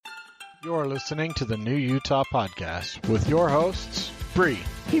You're listening to the New Utah Podcast with your hosts, Bree,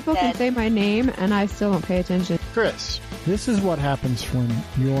 People can say my name and I still don't pay attention. Chris, This is what happens when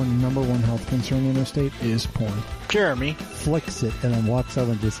your number one health concern in the state is porn. Jeremy, Flicks it and then walks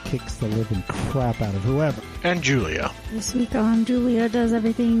over and just kicks the living crap out of whoever. and Julia. This week on Julia Does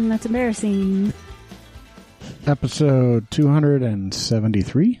Everything That's Embarrassing. Episode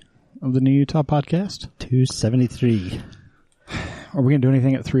 273 of the New Utah Podcast. 273. Are we going to do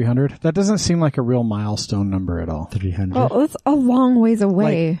anything at 300? That doesn't seem like a real milestone number at all. 300. Oh, it's a long ways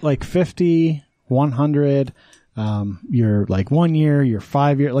away. Like 50, 100, your like 1 year, your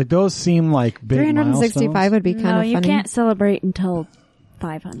 5 year, like those seem like big 365 milestones. would be kind of funny. No, you can't celebrate until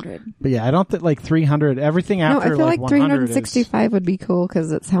 500. But yeah, I don't think like 300, everything No, after I feel like 100 365 would be cool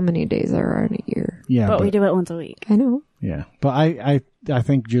because it's how many days there are in a year. Yeah, But we do it once a week. I know. Yeah, but I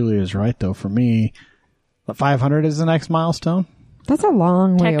think Julia is right though. For me, 500 is the next milestone. That's a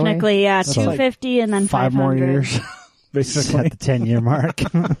long way away. Technically, yeah, That's 250 and then 5 500. more years, Just basically. at the 10-year mark.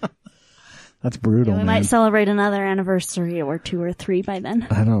 That's brutal, We man. might celebrate another anniversary or 2 or 3 by then.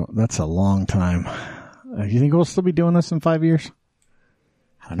 I don't. That's a long time. You think we'll still be doing this in 5 years?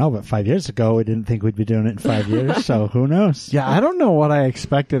 I don't know, but 5 years ago, we didn't think we'd be doing it in 5 years, so who knows? Yeah, I don't know what I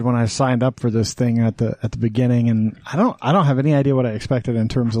expected when I signed up for this thing at the beginning, and I don't have any idea what I expected in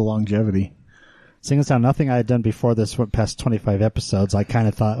terms of longevity. Seeing as how nothing I had done before this went past 25 episodes, I kind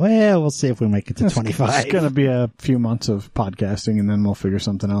of thought, well, we'll see if we make it to 25. It's going to be a few months of podcasting, and then we'll figure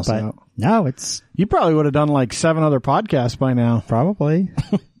something else But out. no, it's You probably would have done like 7 other podcasts by now. probably.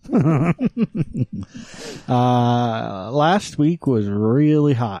 Last week was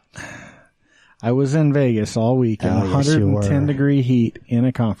really hot. I was in Vegas all week in Oh, yes, you 110 were. degree heat in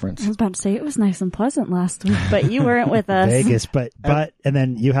a conference. I was about to say it was nice and pleasant last week, but you weren't with us. Vegas, but and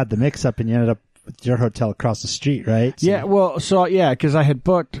then you had the mix-up and you ended up with your hotel across the street, right? So- Yeah, well, so yeah, because I had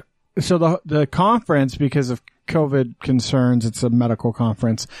booked. So the conference, because of COVID concerns, it's a medical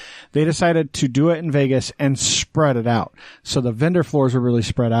conference. They decided to do it in Vegas and spread it out. So the vendor floors are really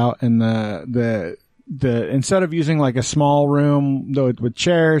spread out, and the instead of using like a small room with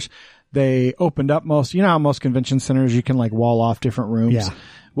chairs, they opened up most. You know how most convention centers you can like wall off different rooms. Yeah.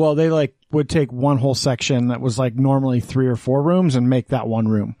 Well, they like would take one whole section that was like normally 3 or 4 rooms and make that one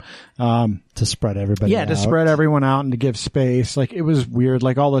room. To spread everybody out. To spread everyone out and to give space. Like, it was weird.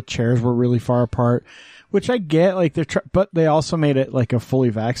 Like, all the chairs were really far apart, which I get. Like, but they also made it like a fully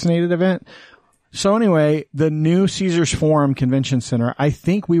vaccinated event. So anyway, the new Caesars Forum Convention Center, I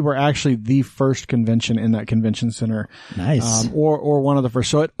think we were actually the first convention in that convention center. Nice. Or one of the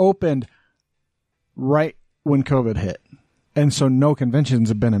first. So it opened right when COVID hit. And so no conventions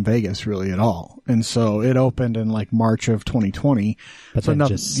have been in Vegas really at all. And so it opened in like March of 2020. But so then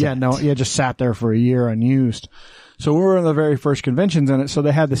just sat. just sat there for a year unused. So we were one of the very first conventions in it. So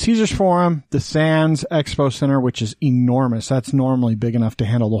they had the Caesars Forum, the Sands Expo Center, which is enormous. That's normally big enough to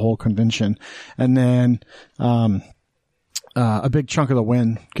handle the whole convention. And then, a big chunk of the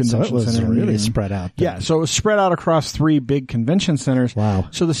Wynn Convention So it was Center. really spread out. then. Yeah, so it was spread out across 3 big convention centers. Wow.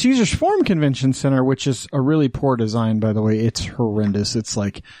 So the Caesars Forum Convention Center, which is a really poor design, by the way, it's horrendous. It's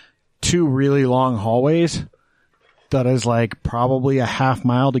like 2 really long hallways that is like probably a half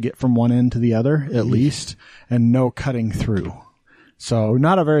mile to get from one end to the other, at least, and no cutting through. So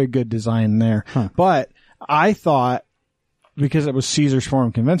not a very good design there. Huh. But I thought, because it was Caesars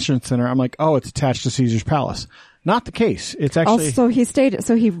Forum Convention Center, I'm like, oh, it's attached to Caesars Palace. Not the case. It's actually... Also,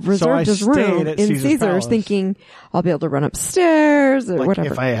 he reserved his room at in Caesars Caesars Palace. thinking I'll be able to run upstairs or like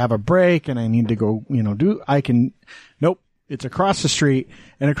whatever. if I have a break and I need to go, I can. Nope. It's across the street,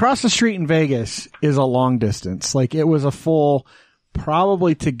 and across the street in Vegas is a long distance. Like, it was a full,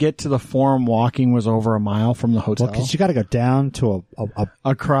 probably to get to the Forum walking was over a mile from the hotel. Well, because you got to go down to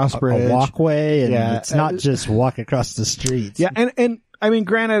a cross bridge. a walkway, and Yeah. it's not just walk across the streets. Yeah. And I mean,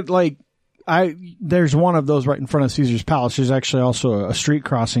 granted, like, there's one of those right in front of Caesars Palace. There's actually also a street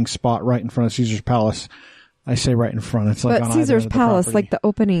crossing spot right in front of Caesars Palace. I say right in front. It's like but on Caesars either end of the Palace, property. like the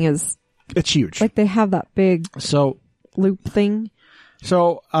opening is It's huge. like they have that big So loop thing.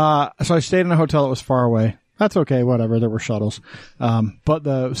 So I stayed in a hotel that was far away. That's okay, whatever. There were shuttles. But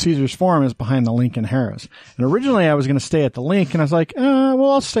the Caesars Forum is behind the Link in Harrah's. And originally I was going to stay at the Link, and I was like,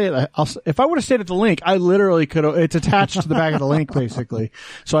 well, I'll stay at if I would have stayed at the Link, I literally could have, it's attached to the back of the Link, basically.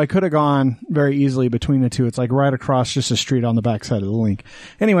 So I could have gone very easily between the two. It's like right across just a street on the back side of the Link.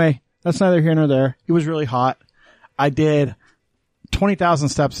 Anyway, that's neither here nor there. It was really hot. I did 20,000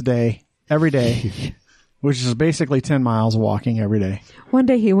 steps a day, every day. which is basically 10 miles walking every day. One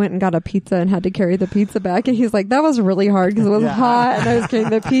day he went and got a pizza and had to carry the pizza back. And he's like, that was really hard because it was hot and I was carrying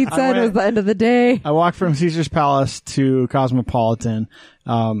the pizza and it was the end of the day. I walked from Caesar's Palace to Cosmopolitan,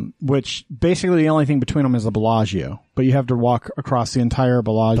 which basically the only thing between them is the Bellagio. But you have to walk across the entire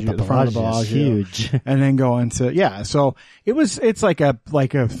Bellagio, the front of the Bellagio. Huge. And then go into, so it's like a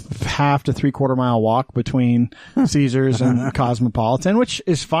half to 3/4 mile walk between Caesar's and Cosmopolitan, which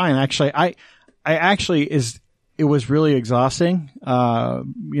is fine. Actually, it was really exhausting, the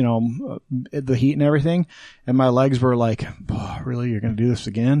heat and everything. And my legs were like, oh, really? You're going to do this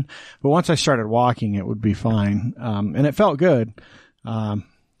again? But once I started walking, it would be fine. And it felt good. The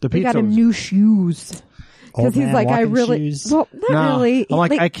pizza we got him new shoes. Because he's like, shoes. Really. I'm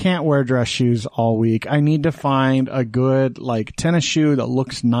like, I can't wear dress shoes all week. I need to find a good, tennis shoe that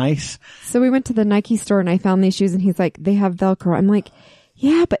looks nice. So we went to the Nike store and I found these shoes and he's like, they have Velcro. I'm like,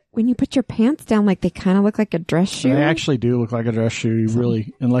 yeah, but when you put your pants down, they kind of look like a dress shoe. They actually do look like a dress shoe. You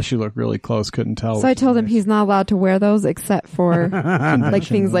really, unless you look really close, couldn't tell. So I told him he's not allowed to wear those except for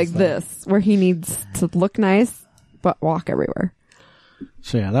things like this, where he needs to look nice, but walk everywhere.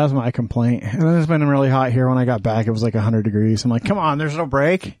 So yeah, that was my complaint. And then it's been really hot here. When I got back, it was like 100 degrees. I'm like, come on, there's no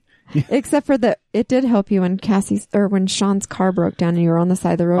break. Except for it did help you when when Sean's car broke down and you were on the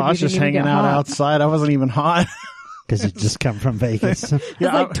side of the road. I was just hanging out outside. I wasn't even hot. Because you just come from Vegas. It's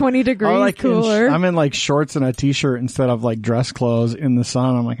like 20 degrees cooler. I'm in shorts and a t-shirt instead of dress clothes in the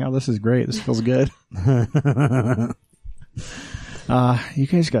sun. I'm like, oh, this is great. This feels good. You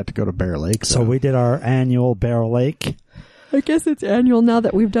guys got to go to Bear Lake. So we did our annual Bear Lake. I guess it's annual now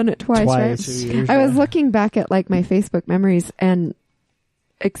that we've done it twice. Right? I was looking back at my Facebook memories and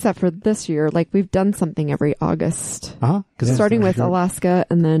except for this year, we've done something every August. Starting with Alaska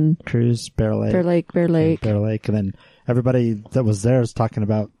and then cruise, Bear Lake. And then everybody that was there is talking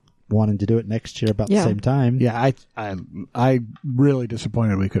about wanting to do it next year about the same time. Yeah, I really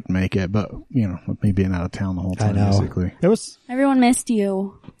disappointed we couldn't make it, but with me being out of town the whole time, basically. Everyone missed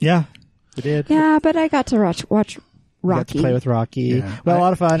you. Yeah, we did. Yeah, but I got to watch Rocky. Got to play with Rocky. Yeah. Well, a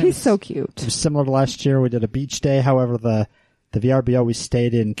lot of fun. He's so cute. It was similar to last year. We did a beach day. However, the VRBO we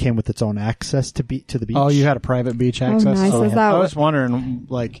stayed in came with its own access to the beach. Oh, you had a private beach access? Nice. I was wondering,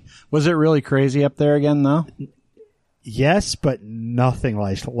 was it really crazy up there again, though? Yes, but nothing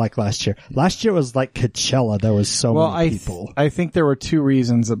like last year. Last year was like Coachella. There was so many people. I think there were two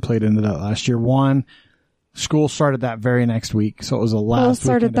reasons that played into that last year. One, school started that very next week, so it was the last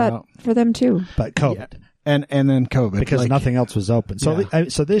started that out. For them too. But COVID. Yeah. And then COVID. Because nothing else was open. So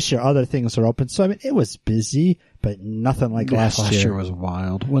so this year, other things are open. So, it was busy, but nothing like last year. Last year was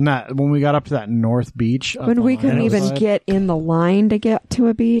wild. When we got up to that North Beach. When we couldn't even get in the line to get to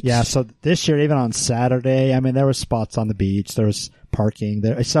a beach. Yeah, so this year, even on Saturday, there were spots on the beach. There was parking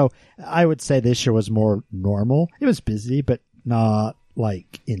there. So I would say this year was more normal. It was busy, but not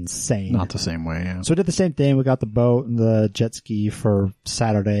insane. Not the same way, yeah. So we did the same thing. We got the boat and the jet ski for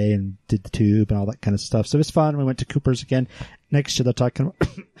Saturday and did the tube and all that kind of stuff. So it was fun. We went to Cooper's again. Next year they're talking,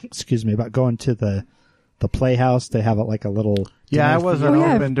 about going to the Playhouse. They have a little... Yeah, it wasn't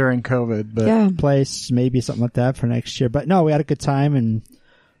open during COVID, but... place, maybe something like that for next year. But no, we had a good time and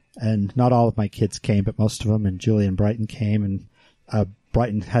not all of my kids came, but most of them, and Julie and Brighton came, and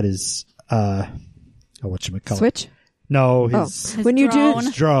Brighton had his, whatchamacallit? Switch? No, his when you drone.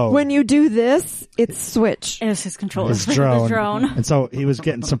 do drone. When you do this, it's switch. It was his controller. His drone. The drone. And so he was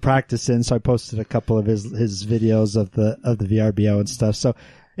getting some practice in, so I posted a couple of his videos of the VRBO and stuff. So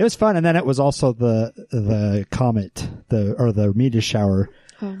it was fun. And then it was also the comet, the meteor shower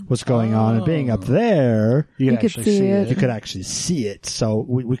was going on, and being up there, you could see it. You could actually see it. So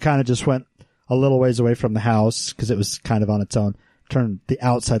we kind of just went a little ways away from the house because it was kind of on its own, turned the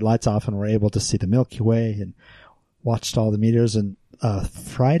outside lights off, and were able to see the Milky Way and watched all the meteors. And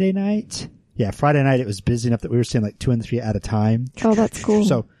Friday night it was busy enough that we were seeing 2 and 3 at a time. Oh, that's cool.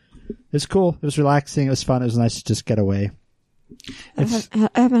 So it was cool. It was relaxing. It was fun. It was nice to just get away. I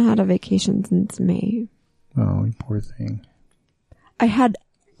haven't had a vacation since May. Oh, you poor thing. I had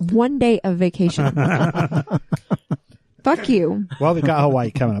 1 day of vacation. Fuck you. Well, we've got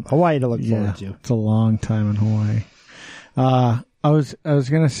Hawaii coming up. Hawaii to look forward to. It's a long time in Hawaii. I was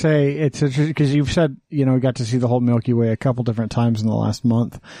going to say, it's interesting because you've said, we got to see the whole Milky Way a couple different times in the last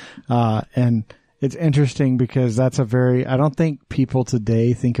month. And it's interesting because that's I don't think people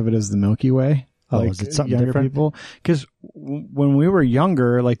today think of it as the Milky Way. Oh, is it something younger different? People? Because when we were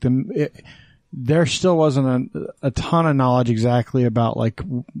younger, there still wasn't a ton of knowledge exactly about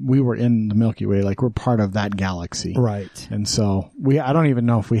we were in the Milky Way, we're part of that galaxy. Right. And so I don't even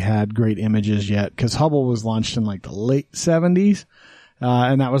know if we had great images yet because Hubble was launched in the late 70s.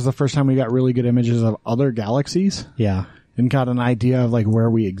 And that was the first time we got really good images of other galaxies. Yeah. And got an idea of like where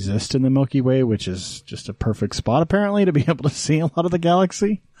we exist in the Milky Way, which is just a perfect spot apparently to be able to see a lot of the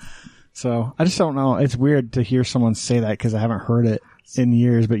galaxy. So I just don't know. It's weird to hear someone say that because I haven't heard it in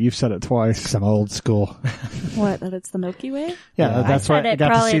years, but you've said it twice. 'Cause I'm old school. What? That it's the Milky Way? Yeah, that's why I got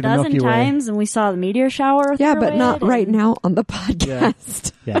to probably see a the dozen Milky Way. times, and we saw the meteor shower. Yeah, through but not it, right and- now on the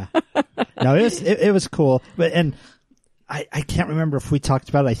podcast. Yeah. No, it was cool. But, and I can't remember if we talked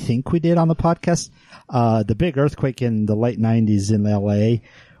about it. I think we did on the podcast. The big earthquake in the late 90s in LA,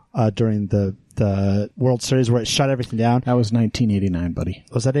 during the World Series where it shut everything down. That was 1989, buddy.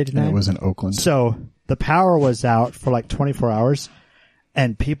 Was that 89? And it was in Oakland. So the power was out for like 24 hours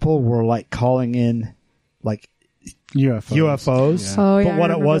and people were like calling in like UFOs. Yeah. Oh, yeah, But what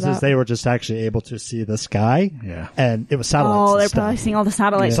I it remember was that. is they were just actually able to see the sky. Yeah. And it was satellites. Oh, and they're stuff. probably seeing all the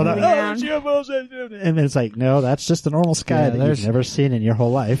satellites So moving around. there's UFOs. And then it's like, no, that's just the normal sky Yeah, that there's- you've never seen in your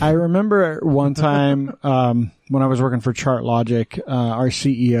whole life. I remember one time when I was working for Chart Logic, our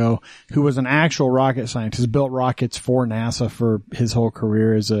CEO, who was an actual rocket scientist, built rockets for NASA for his whole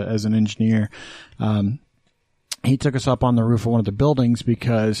career as an engineer. He took us up on the roof of one of the buildings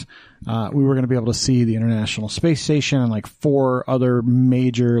because we were going to be able to see the International Space Station and like 4 other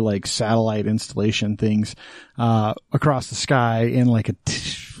major like satellite installation things across the sky in like a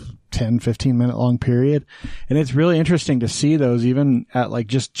 10, 15 minute long period. And it's really interesting to see those even at like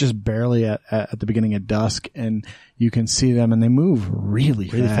just barely at the beginning of dusk, and you can see them and they move really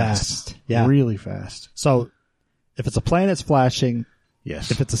fast. Yeah. Really fast. So if it's a plane, it's flashing.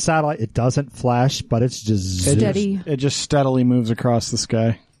 Yes. If it's a satellite, it doesn't flash, but it's just Steady. It just steadily moves across the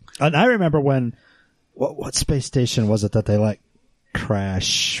sky. And I remember when, what space station was it that they let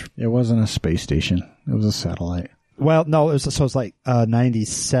crash? It wasn't a space station. It was a satellite. Well, no, it was like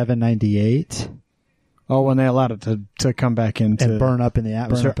 97, 98 Oh, when they allowed it to come back into and burn up in the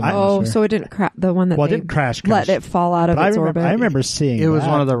atmosphere. up in the Oh, atmosphere. so it didn't the one that Well, it they didn't crash. let it fall out of But its orbit. I remember seeing It was that.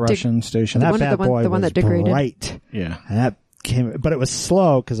 one of the Russian stations. And that one of bad the one- boy the one was that degraded. bright. Yeah. And that came, but it was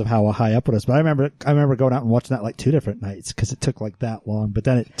slow because of how high up it was. But I remember going out and watching that like 2 different nights because it took like that long. But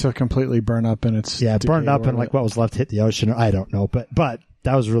then it, To completely burn up in its it burned decay up and orbit. like what was left hit the ocean. I don't know, but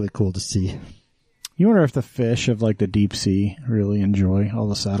that was really cool to see. You wonder if the fish of like the deep sea really enjoy all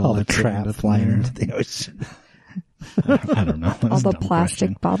the satellites. All the that end crap up flying in into the ocean. I don't know. That's all a the dumb plastic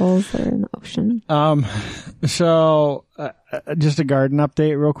question. bottles that are in the ocean. So just a garden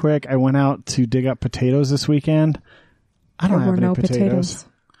update real quick. I went out to dig up potatoes this weekend. I don't There have were any no potatoes.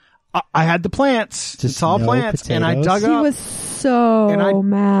 I had the plants. Just It's all no plants. And I potatoes? dug He up. was so And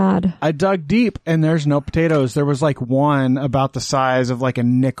mad. I dug deep and there's no potatoes. There was like one about the size of like a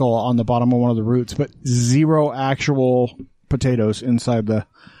nickel on the bottom of one of the roots, but 0 actual potatoes inside the...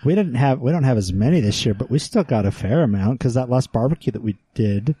 We don't have as many this year, but we still got a fair amount because that last barbecue that we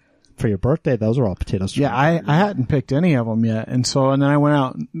did for your birthday, those were all potatoes. Yeah, I hadn't picked any of them yet. And then I went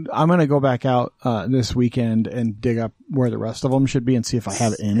out. I'm going to go back out this weekend and dig up where the rest of them should be and see if I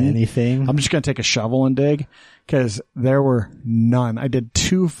have anything. I'm just going to take a shovel and dig because there were none. I did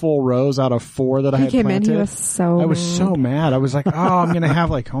 2 full rows out of 4 that I He had came planted. in, he was so I was mad. so mad. I was like, oh, I'm going to have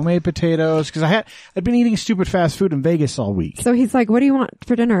like homemade potatoes because I'd been eating stupid fast food in Vegas all week. So he's like, what do you want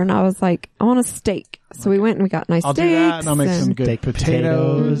for dinner? And I was like, I want a steak. So we went and we got nice I'll steaks. do that and I'll make some good Steak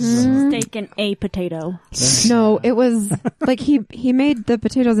potatoes. Steak and a potato. No, it was like he made the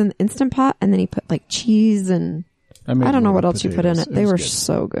potatoes in the Instant Pot and then he put like cheese and made I don't know little what else you put in potatoes. it. They was were good.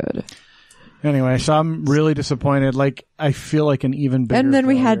 so good. Anyway, so I'm really disappointed. Like, I feel like an even bigger And then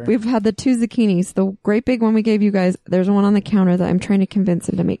failure. we've had the 2 zucchinis, the great big one we gave you guys. There's one on the counter that I'm trying to convince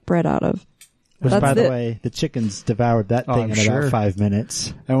him to make bread out of. Which, That's by the it. way, the chickens devoured that Oh, thing I'm in sure. about 5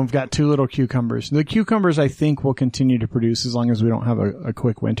 minutes. And we've got 2 little cucumbers. The cucumbers, I think, will continue to produce as long as we don't have a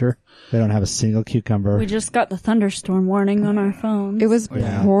quick winter. They don't have a single cucumber. We just got the thunderstorm warning on our phones. It was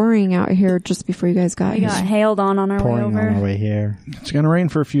pouring out here just before you guys got We here. got hailed on our way pouring over. on our way here. It's going to rain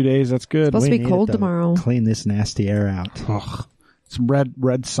for a few days. That's good. Supposed to be need cold it to tomorrow. Clean this nasty air out. Ugh. Some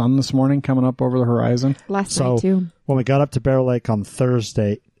red sun this morning coming up over the horizon. Last So night too. when we got up to Barrel Lake on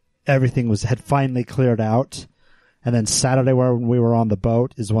Thursday, everything had finally cleared out. And then Saturday, when we were on the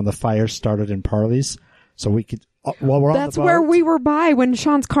boat, is when the fire started in Parley's. So we could, while we're on That's the boat, where we were by when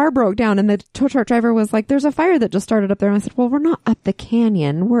Sean's car broke down and the tow truck driver was like, there's a fire that just started up there. And I said, well, we're not up the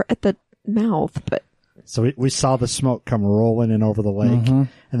canyon. We're at the mouth, but So we saw the smoke come rolling in over the lake. Mm-hmm.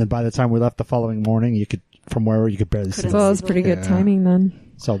 And then by the time we left the following morning, you could barely see Couldn't so it. it was pretty good timing then.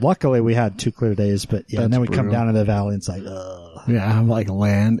 So luckily we had 2 clear days, but yeah, and That's then we come brutal. down in the valley and it's like, ugh. Yeah, like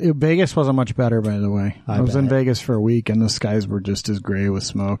land. Vegas wasn't much better, by the way. I I was in bet. Vegas for a week and the skies were just as gray with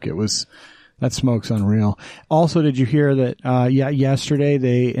smoke. It was That smoke's unreal. Also, did you hear that, yesterday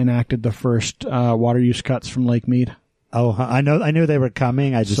they enacted the first, water use cuts from Lake Mead? Oh, I knew they were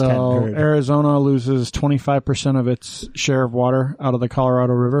coming. I just hadn't heard. Arizona loses 25% of its share of water out of the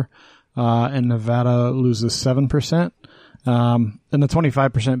Colorado River, and Nevada loses 7%. And the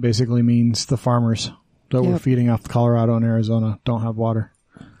 25% basically means the farmers that we're feeding off Colorado and Arizona don't have water.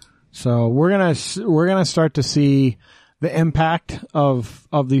 So we're gonna start to see the impact of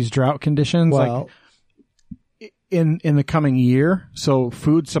these drought conditions, well, like in the coming year. So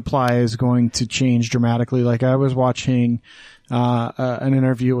food supply is going to change dramatically. Like I was watching an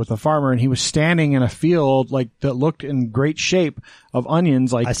interview with a farmer, and he was standing in a field like that looked in great shape of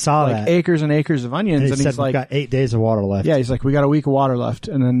onions. Like I saw like that. Acres and acres of onions. And he's said we've got 8 days of water left. yeah, he's like, we got a week of water left,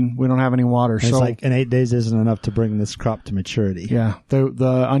 and then we don't have any water. And so it's like, and 8 days isn't enough to bring this crop to maturity. yeah,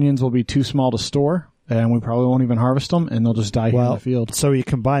 the onions will be too small to store. And we probably won't even harvest them, and they'll just die here in the field. So you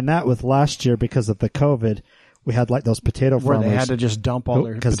combine that with last year because of the COVID, we had like those potato Where farmers. they had to just dump all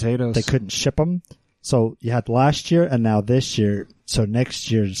their potatoes. They couldn't ship them. So you had last year and now this year. So next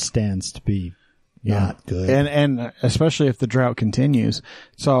year stands to be not good. And especially if the drought continues.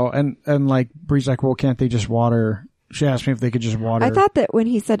 So, and like, Bree's like, well, can't they just water? She asked me if they could just water. I thought that when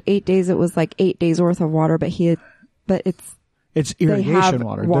he said 8 days, it was like 8 days worth of water, but it's irrigation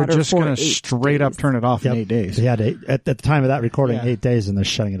water. They're just going to straight up turn it off in 8 days. They had at the time of that recording, 8 days, and they're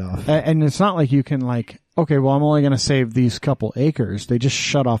shutting it off. And it's not like you can like, okay, well, I'm only going to save these couple acres. They just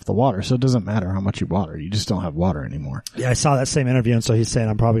shut off the water. So it doesn't matter how much you water. You just don't have water anymore. Yeah, I saw that same interview, and so he's saying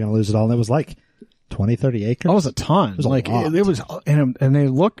I'm probably going to lose it all. And it was like 20, 30 acres. That was a ton. It was like a lot. it was, and they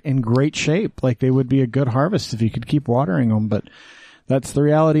look in great shape. Like they would be a good harvest if you could keep watering them. But that's the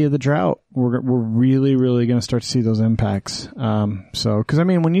reality of the drought. We're really, really going to start to see those impacts. Cause I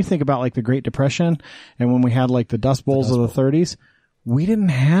mean, when you think about like the Great Depression and when we had like the Dust Bowls of the 30s, we didn't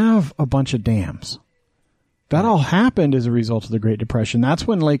have a bunch of dams. That all happened as a result of the Great Depression. That's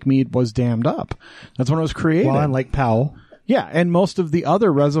when Lake Mead was dammed up. That's when it was created. Well, and Lake Powell. Yeah. And most of the other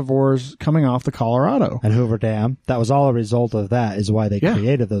reservoirs coming off the Colorado. And Hoover Dam. That was all a result of that is why they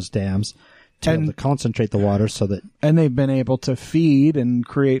created those dams. To be able to concentrate the water so that... And they've been able to feed and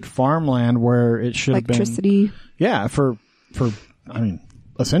create farmland where it should have been... Electricity. Yeah, for, I mean,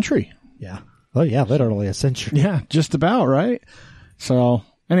 a century. Yeah. Oh, yeah, literally a century. Yeah, just about, right? So,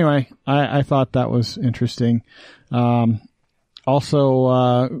 anyway, I thought that was interesting. Also,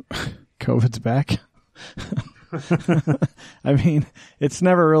 COVID's back. I mean, it's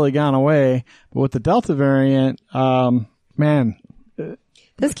never really gone away. But with the Delta variant, man...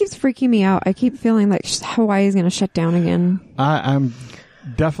 This keeps freaking me out. I keep feeling like Hawaii is going to shut down again. I'm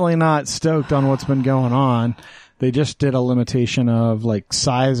definitely not stoked on what's been going on. They just did a limitation of like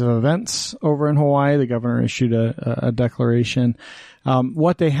size of events over in Hawaii. The governor issued a declaration.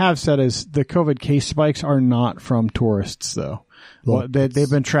 What they have said is the COVID case spikes are not from tourists though. Well, they've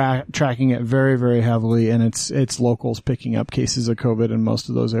been tracking it very, very heavily, and it's locals picking up cases of COVID in most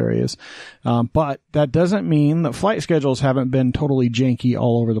of those areas. But that doesn't mean that flight schedules haven't been totally janky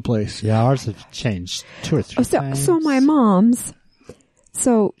all over the place. Yeah, ours have changed 2 or 3 times. So my mom's,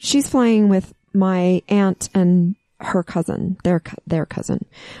 she's flying with my aunt and her cousin, their cousin.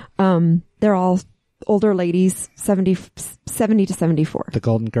 They're all older ladies, 70 to 74. The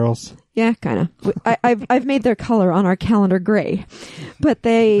Golden Girls? Yeah, kind of. I've made their color on our calendar gray. But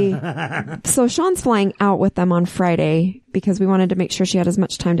so Sean's flying out with them on Friday because we wanted to make sure she had as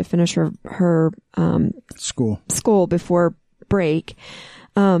much time to finish her school before break.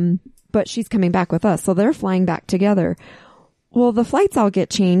 But she's coming back with us. So they're flying back together. Well, the flights all get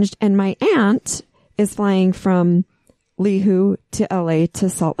changed, and my aunt is flying from Lehu to LA to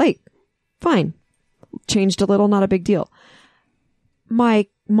Salt Lake. Fine. Changed a little, not a big deal. My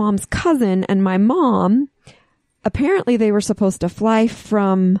mom's cousin and my mom, apparently they were supposed to fly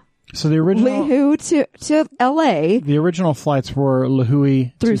from Lehu to LA. The original flights were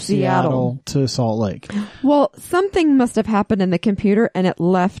Lehui through to Seattle to Salt Lake. Well, something must have happened in the computer and it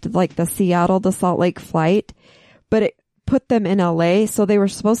left like the Seattle to Salt Lake flight, but it put them in LA. So they were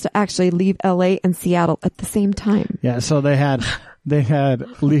supposed to actually leave LA and Seattle at the same time. Yeah. So they had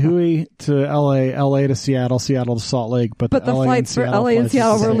Lehui to LA, LA to Seattle, Seattle to Salt Lake, but the flights for LA and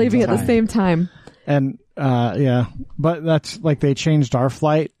Seattle were leaving at the same time. And, but that's like they changed our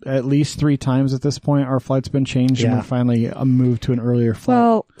flight at least 3 times at this point. Our flight's been changed and we finally moved to an earlier flight.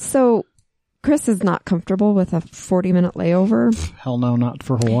 Well, so Chris is not comfortable with a 40-minute layover. Hell no, not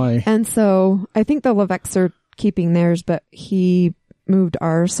for Hawaii. And so I think the Levesques are keeping theirs, but he moved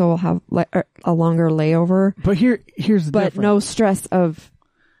ours, so we'll have a longer layover. But here's the difference. But no stress of,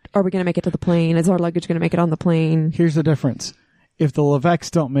 are we going to make it to the plane? Is our luggage going to make it on the plane? Here's the difference. if the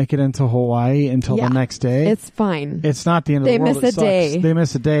Levesques don't make it into Hawaii until the next day, it's fine. It's not the end of the world. They miss a day. They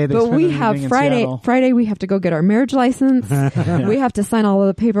miss a day. They but spend we an have evening in Friday. Seattle. Friday, we have to go get our marriage license. We have to sign all of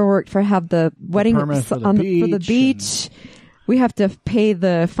the paperwork for the wedding permit for the beach. We have to pay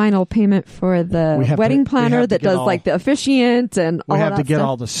the final payment for the wedding planner that does like the officiant and all that. We have to get stuff.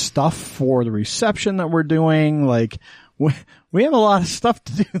 all the stuff for the reception that we're doing. Like we have a lot of stuff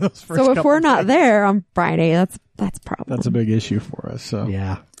to do those first. So if we're not there on Friday, that's a problem. That's a big issue for us. So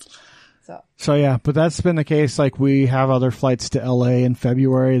yeah. So yeah, but that's been the case. Like we have other flights to LA in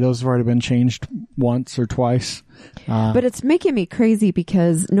February. Those have already been changed once or twice. But it's making me crazy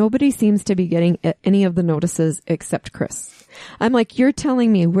because nobody seems to be getting any of the notices except Chris. I'm like, you're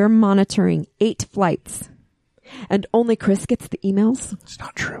telling me we're monitoring 8 flights and only Chris gets the emails? It's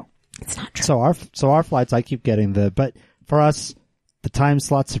not true. It's not true. So our flights, I keep getting but for us, the time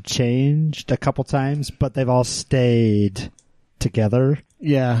slots have changed a couple times, but they've all stayed together.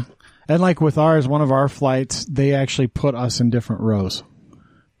 Yeah. And like with ours, one of our flights, they actually put us in different rows.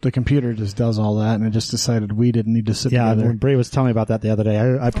 The computer just does all that, and it just decided we didn't need to sit together. Yeah, when Bree was telling me about that the other day,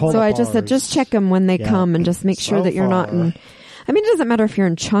 I pulled. So I just said, just check them when they come, and just make sure that you're not in. I mean, it doesn't matter if you're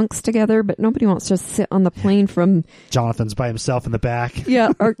in chunks together, but nobody wants to sit on the plane from. Jonathan's by himself in the back.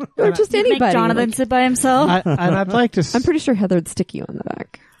 Yeah, or just anybody. Make Jonathan sit by himself. And I'd like to. I'm pretty sure Heather'd stick you in the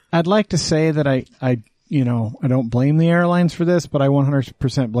back. I'd like to say that I don't blame the airlines for this, but I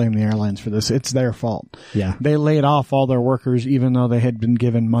 100% blame the airlines for this. It's their fault. Yeah. They laid off all their workers, even though they had been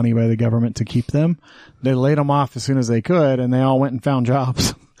given money by the government to keep them. They laid them off as soon as they could, and they all went and found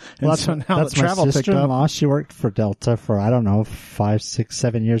jobs. Well, so now that's the travel my picked sister-in-law. up. She worked for Delta for, 5, 6,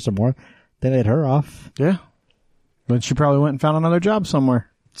 7 years or more. They laid her off. Yeah. But she probably went and found another job somewhere.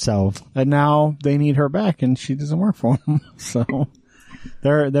 So. And now they need her back, and she doesn't work for them. So.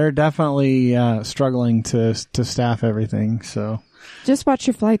 They're definitely struggling to staff everything. So just watch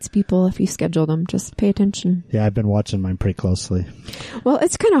your flights, people. If you schedule them, just pay attention. Yeah, I've been watching mine pretty closely. Well,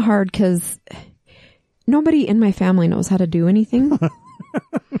 it's kind of hard because nobody in my family knows how to do anything,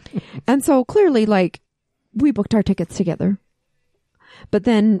 and so clearly, like, we booked our tickets together, but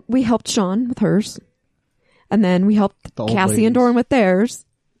then we helped Sean with hers, and then we helped Cassie and Doran with theirs.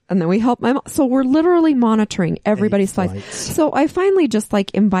 And then we help my mom. So we're literally monitoring everybody's flights. So I finally just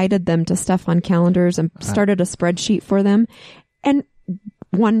invited them to stuff on calendars and started a spreadsheet for them. And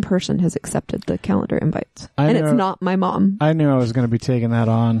one person has accepted the calendar invites. And it's not my mom. I knew I was going to be taking that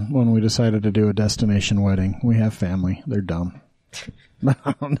on when we decided to do a destination wedding. We have family. They're dumb.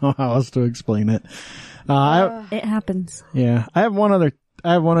 I don't know how else to explain it. It happens. Yeah. I have one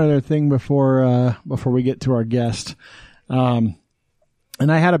other thing before we get to our guest.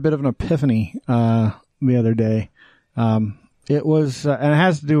 And I had a bit of an epiphany the other day. It was, and it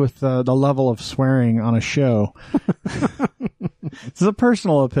has to do with the level of swearing on a show. It's a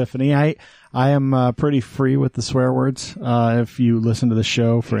personal epiphany. I am pretty free with the swear words. If you listen to the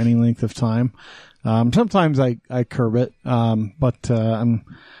show for any length of time, sometimes I curb it, but I'm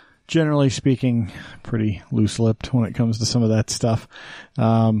generally speaking pretty loose-lipped when it comes to some of that stuff.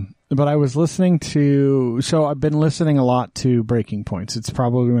 But I was so I've been listening a lot to Breaking Points. It's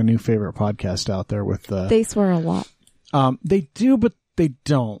probably my new favorite podcast out there with they swear a lot. They do, but they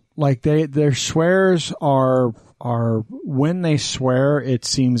don't. Like their swears are when they swear, it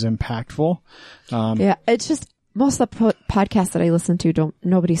seems impactful. Yeah, it's just most of the podcasts that I listen to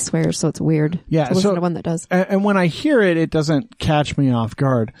nobody swears, so it's weird. Yeah, to listen to one that does. And when I hear it, it doesn't catch me off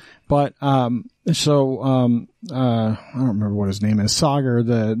guard. But I don't remember what his name is. Sagar,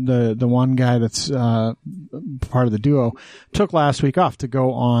 the one guy that's part of the duo, took last week off to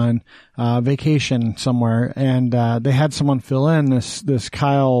go on vacation somewhere, and they had someone fill in this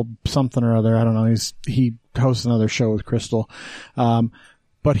Kyle something or other. I don't know. He hosts another show with Crystal,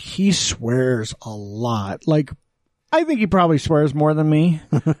 but he swears a lot. Like, I think he probably swears more than me,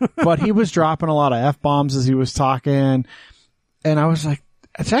 but he was dropping a lot of F-bombs as he was talking, and I was like,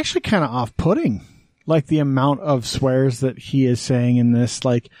 it's actually kind of off-putting, like the amount of swears that he is saying in this.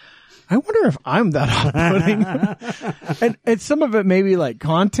 Like, I wonder if I'm that off-putting. and some of it may be like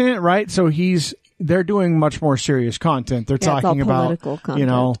content, right? So they're doing much more serious content. They're talking about,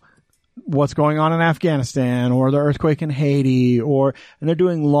 content. What's going on in Afghanistan or the earthquake in Haiti, and they're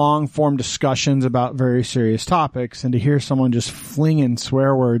doing long form discussions about very serious topics. And to hear someone just flinging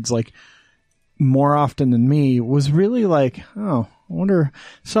swear words like more often than me was really like, oh, I wonder.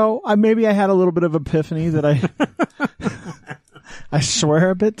 So maybe I had a little bit of epiphany that I swear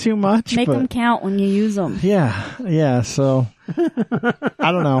a bit too much. Make them count when you use them. Yeah. So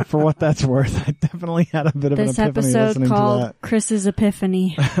I don't know. For what that's worth, I definitely had a bit of an epiphany this listening episode to called that. Chris's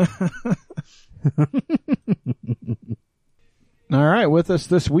Epiphany. All right. With us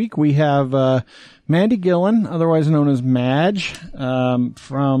this week, we have Mandy Gillen, otherwise known as Madge,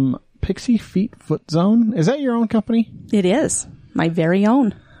 from Pixie Feet Foot Zone. Is that your own company? It is. My very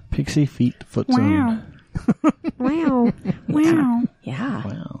own. Pixie Feet Foot Zone. Wow. Wow. Yeah.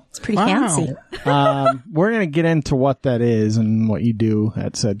 Wow. It's pretty fancy. We're going to get into what that is and what you do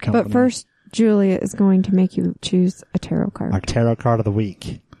at said company. But first, Julia is going to make you choose a tarot card. Our tarot card of the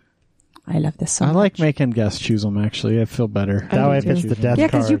week. I love this so I much. like making guests choose them, actually. I feel better. That way, if do it's too. the death Yeah,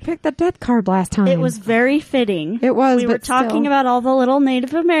 card. because you picked the death card last time. It was very fitting. It was, We were but talking still. about all the little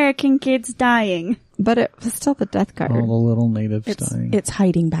Native American kids dying. But it was still the death card. All the little natives dying. It's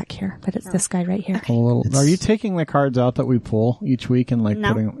hiding back here, but it's this guy right here. Are you taking the cards out that we pull each week and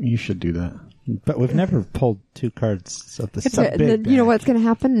No. putting? You should do that. But we've never pulled two cards of the It's same. a big you know bag. what's going to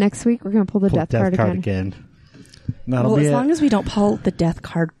happen next week? We're going to pull the Pull death card again. That'll Well, be as it. long as we don't pull the death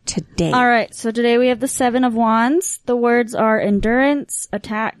card today. All right, so today we have the Seven of Wands. The words are endurance,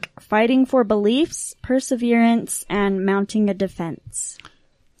 attack, fighting for beliefs, perseverance, and mounting a defense.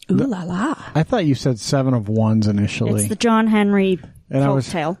 Ooh la la. I thought you said 7 of Wands initially, It's the John Henry and I was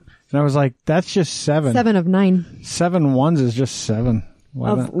folktale like, that's just 7. 7 of 9. 7 wands is just 7. Why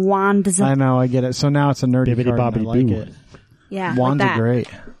of not? wands. I know, I get it. So now it's a nerdy Bibbidi card. And I like bobbidi it. Yeah, Wands like are that. great.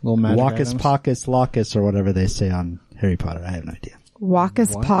 Little magic Wackus, items. Pockus, Lockus, or whatever they say on Harry Potter. I have no idea.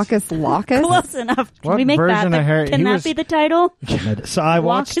 Wackus, Pockus, Lockus. Close enough. Can What we make version that? of Harry- Can he that was- be the title? So I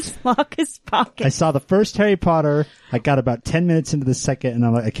watched. Wackus, Lockus, Pocket. I saw the first Harry Potter. I got about 10 minutes into the second, and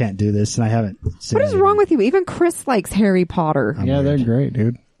I'm like, I can't do this, and I haven't seen What is it. wrong with you? Even Chris likes Harry Potter. Yeah, they're great,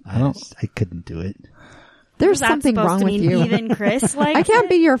 dude. I couldn't do it. There's That's something supposed wrong to with mean you. Even Chris like I can't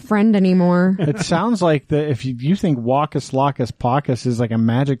be your friend anymore. It sounds like if you think Wackus, Lockus, Pockus is like a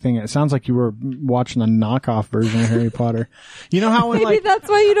magic thing, it sounds like you were watching a knockoff version of Harry Potter. You know how when Maybe like that's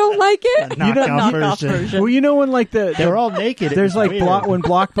why you don't like it. Knockoff version. well, you know when like They're all naked. It there's was like weird. when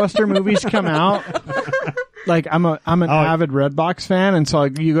blockbuster movies come out. Like I'm an avid Redbox fan, and so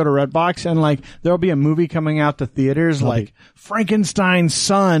like, you go to Redbox and like there'll be a movie coming out to theaters like Frankenstein's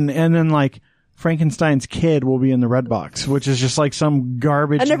son, and then like Frankenstein's kid will be in the Redbox, which is just like some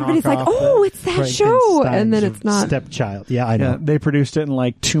garbage. And everybody's like, knockoff oh, it's that show. And then Frankenstein's it's not. Stepchild. Yeah, I know. Yeah, they produced it in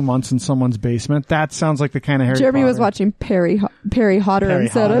like 2 months in someone's basement. That sounds like the kind of Harry Jeremy Potter. was watching Perry Hotter Perry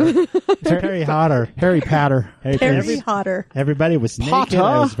instead Hotter. of. Harry Hotter. Harry Patter. Very hotter. Everybody was naked. Potter.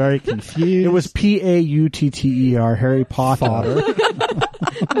 I was very confused. It was Pautter, Harry Potter.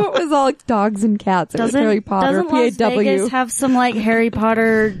 It was all dogs and cats. It was Harry Potter. Doesn't Las PAW. Vegas have some like Harry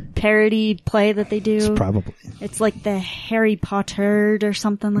Potter parody play that they do? probably. It's like the Harry Potter or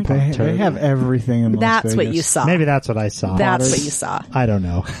something like that. They have everything in Las That's what Vegas. you saw. Maybe that's what I saw. That's what you saw. I don't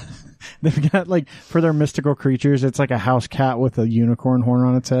know. They've got like for their mystical creatures, it's like a house cat with a unicorn horn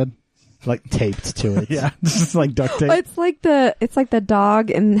on its head. Like taped to it. Yeah, just like duct tape. It's like the dog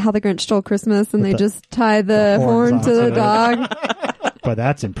and How the Grinch Stole Christmas, and they the- just tie the horn horns to the onto dog. But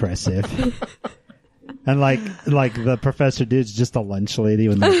that's impressive. And like the professor dude's just a lunch lady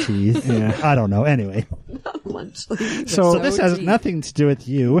with no teeth. Yeah. I don't know. Anyway. So this has nothing to do with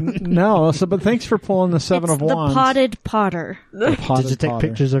you. No, but thanks for pulling the Seven It's of the Wands. potted Potter. The potted Did you take Potter.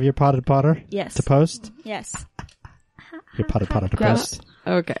 pictures of your potted Potter? Yes. To post? Yes. Your potted Potter to Grab post?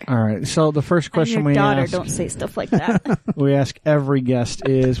 Okay. All right. So the first I'm question your we daughter. ask, Don't say stuff like that. we ask every guest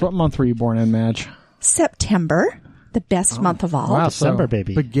is, what month were you born in, Madge? September, the best month of all. Wow, December, so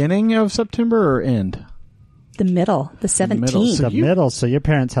baby. Beginning of September or end? The middle, the 17th. So The middle. So your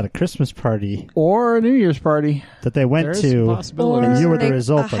parents had a Christmas party Or a New Year's party? that they went There's to. a possibility. And you were the a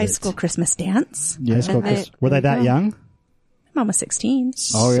result of high it. school Christmas dance. High school And they- Christmas. Were they there that you go. young? I'm almost 16.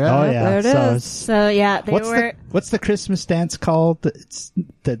 Oh yeah. Oh yeah. there it so is. it's- so yeah, they were. what's the Christmas dance called? It's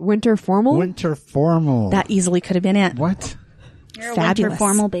the Winter formal. winter formal. That easily could have been it. What? You're a Fabulous. winter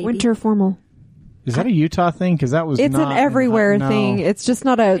formal baby. Winter formal. Is that a Utah thing? Because that was It's not an everywhere no. thing. It's just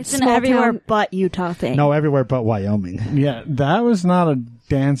not a It's an small everywhere town. but Utah thing. No, everywhere but Wyoming. Yeah, that was not a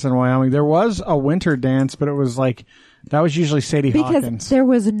dance in Wyoming. There was a winter dance, but it was like that was usually Sadie Because Hawkins. there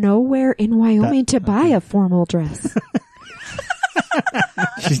was nowhere in Wyoming to buy a formal dress.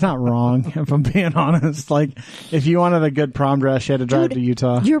 She's not wrong, if I'm being honest. Like, if you wanted a good prom dress, you had to drive Dude, to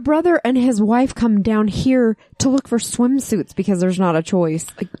Utah. Your brother and his wife come down here to look for swimsuits because there's not a choice.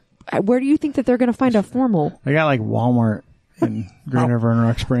 Like, where do you think that they're going to find a formal? I got like Walmart in Green River and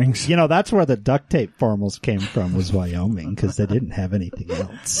Rock Springs. You know, that's where the duct tape formals came from, was Wyoming, because they didn't have anything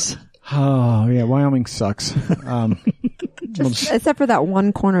else. Oh yeah, Wyoming sucks. Except for that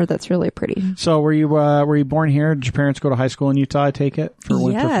one corner that's really pretty. So were you born here? Did your parents go to high school in Utah? I take it for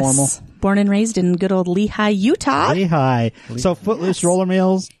winter yes. formal. Born and raised in good old Lehi, Utah. Lehigh. So Footloose Roller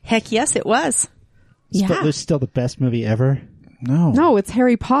Mills. Heck yes, it was. Is Yeah. Footloose still the best movie ever? No, it's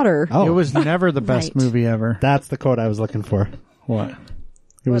Harry Potter. Oh. It was never the best Right. movie ever. That's the quote I was looking for. What?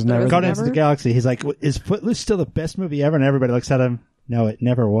 It was never. Guardians of the Galaxy. He's like, is Footloose still the best movie ever? And everybody looks at him. No, it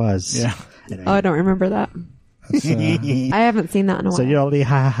never was. Yeah. Oh, I don't remember that. I haven't seen that in a while. So you're a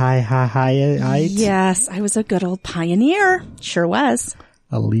Lehigh. Yes, I was a good old pioneer. Sure was.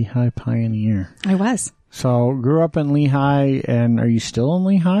 A Lehigh pioneer. I was. So grew up in Lehigh, and are you still in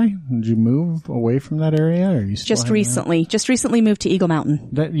Lehigh? Did you move away from that area? Or are you still Just recently moved to Eagle Mountain.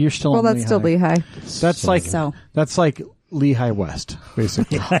 That you're still. Well, in that's still Lehigh. Lehigh. That's like Lehigh West,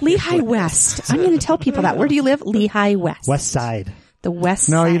 basically. Lehigh West. I'm going to tell people that. Where do you live? Lehigh West. West Side. The West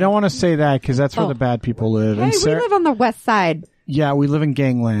No, Side. you don't want to say that because that's where the bad people live. Hey, And we live on the west side. yeah, we live in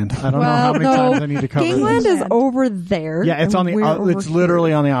Gangland. I don't know how many times I need to cover Gangland this. is over there. Yeah, it's on the. and we're over It's here.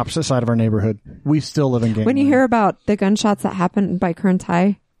 literally on the opposite side of our neighborhood. We still live in Gangland. When you hear about the gunshots that happened by Kearns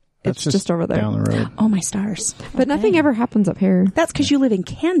High, That's it's just over there. down the road. Oh, my stars. But nothing ever happens up here. That's because you live in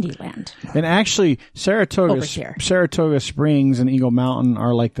Candyland. And actually, Over here. Saratoga Springs and Eagle Mountain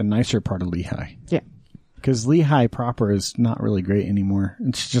are like the nicer part of Lehigh. Yeah. Because Lehigh proper is not really great anymore.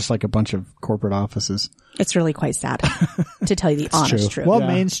 It's just like a bunch of corporate offices. It's really quite sad, to tell you the honest truth. Well, Yeah.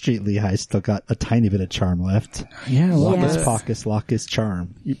 Main Street Lehigh still got a tiny bit of charm left. Yeah, Yes. Pockus, Lockus,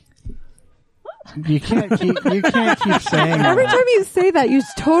 charm. you can't keep saying Every that. time you say that, you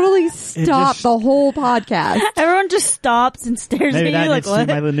totally stop just- the whole podcast. Everyone just stops and stares Maybe at that you like, needs to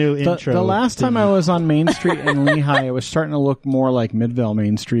be what? my new intro. The last time I was on Main Street in Lehigh, it was starting to look more like Midvale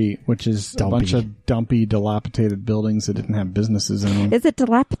Main Street, which is a bunch of dumpy, dilapidated buildings that didn't have businesses in them. Is it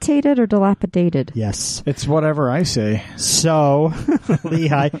dilapidated or dilapidated? Yes. It's whatever I say. So,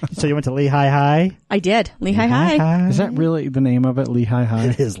 Lehigh. So you went to Lehigh High? I did. Lehigh High. Is that really the name of it, Lehigh High?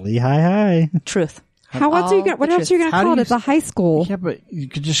 It is Lehigh High. Truth. How else are you gonna, what the else are you going to How do call it? you It's a high school. Yeah, but you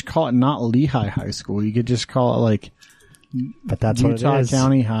could just call it not Lehigh High School. You could just call it like But that's Utah what it is.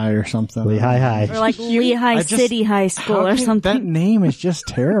 County High or something. Lehigh High. Or like Lehigh I just- City High School or That something. name is just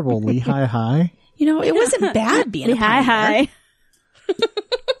terrible. Lehigh High. You know, it wasn't bad being a Lehigh pioneer. High.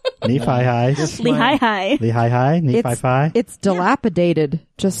 Nephi High. Lehigh High. Lehigh High. Nephi High. It's dilapidated,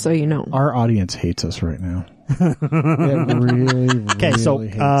 just so you know. Our audience hates us right now. It really, Okay, so really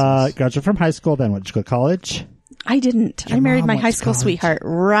hates us. graduated from high school. Then what? Did you go to college? I didn't. I married mom my went high to school college. sweetheart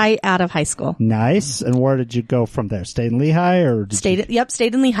right out of high school. Nice. And where did you go from there? Stayed in Lehigh or did you?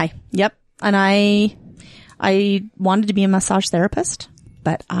 Stayed in Lehigh. Yep. And I wanted to be a massage therapist,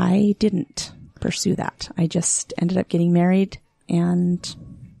 but I didn't pursue that. I just ended up getting married, and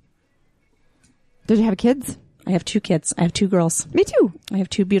Did you have kids? I have 2 kids. I have 2 girls. Me too. I have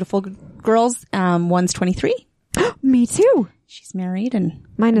 2 beautiful girls. One's 23. Me too. She's married, and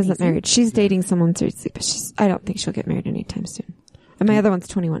Mine isn't married. She's dating someone seriously, but I don't think she'll get married anytime soon. And my other one's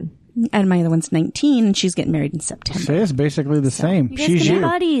 21. my other one's 19, and she's getting married in September. So it's basically the same. You guys She's can be you.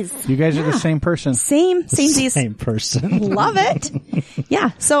 buddies. You guys are the same person. Same Same person. Love it.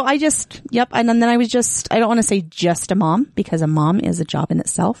 Yeah. So I just, and then I was just, I don't want to say just a mom, because a mom is a job in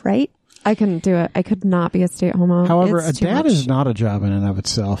itself, right? I couldn't do it. I could not be a stay-at-home mom. However, It's a too dad much. is not a job in and of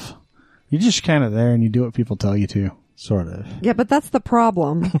itself. You're just kind of there and you do what people tell you to. Sort of. Yeah, but that's the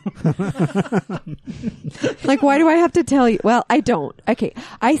problem. Like, why do I have to tell you? Well, I don't. Okay.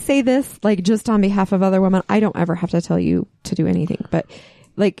 I say this, like, just on behalf of other women. I don't ever have to tell you to do anything. But,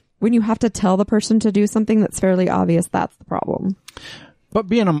 like, when you have to tell the person to do something that's fairly obvious, that's the problem. But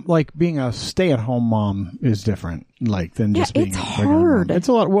being a stay-at-home mom is different, like, than just being it's a regular mom. hard. It's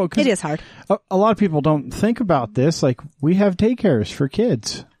a lot. Well, 'cause It is hard. A lot of people don't think about this. Like, we have daycares for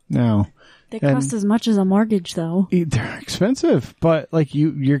kids now. They cost as much as a mortgage, though. They're expensive, but like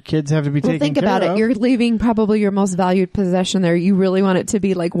your kids have to be Well, taken think care about of. it. You're leaving probably your most valued possession there. You really want it to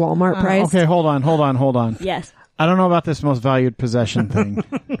be like Walmart price. Okay, hold on. Yes. I don't know about this most valued possession thing.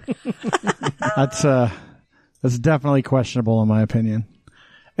 That's definitely questionable in my opinion.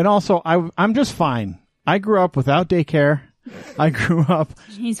 And also, I'm just fine. I grew up without daycare. I grew up.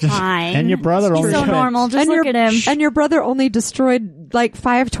 He's fine. And your brother He's only so spent- normal. Just and look at him. And your brother only destroyed like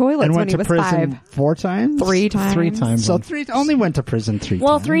 5 toilets and when went he to was prison 5. 4 times? 3 times. 3 times. So only went to prison 3 times.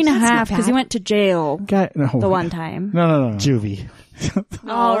 Well, 3.5 because he bad. went to jail No. the one time. No. Juvie.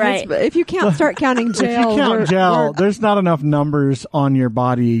 All right. If you can't start counting If jail, you count we're- jail, there's not enough numbers on your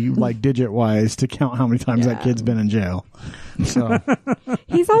body, like digit wise, to count how many times that kid's been in jail. So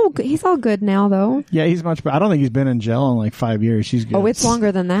he's all good now though. yeah, he's much better. I don't think he's been in jail in like 5 years. He's good. Oh, it's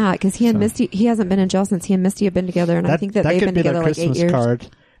longer than that because he and Misty. He hasn't been in jail since he and Misty have been together, and I think that they've could been be their together like 8 Christmas years. card.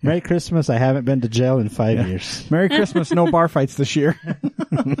 Merry Christmas. I haven't been to jail in 5 years. Merry Christmas, no bar fights this year.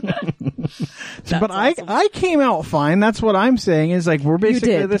 But I came out fine. That's what I'm saying is like we're basically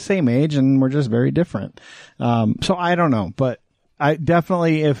did. the same age and we're just very different. So I don't know, but I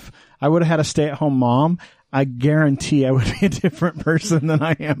definitely, if I would have had a stay-at-home mom, I guarantee I would be a different person than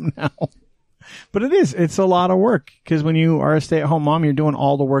I am now. But it's a lot of work, because when you are a stay-at-home mom, you're doing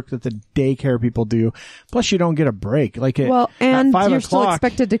all the work that the daycare people do. Plus, you don't get a break. Like and at 5 you're o'clock, still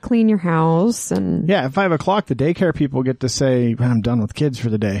expected to clean your house. And yeah, at 5 o'clock, the daycare people get to say, I'm done with kids for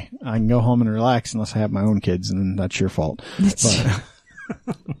the day. I can go home and relax unless I have my own kids, and then that's your fault.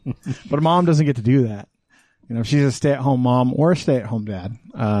 But a mom doesn't get to do that. You know, if she's a stay-at-home mom or a stay-at-home dad,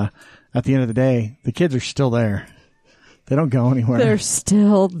 at the end of the day, the kids are still there. They don't go anywhere. They're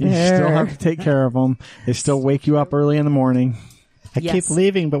still there. You still have to take care of them. They still wake you up early in the morning. I keep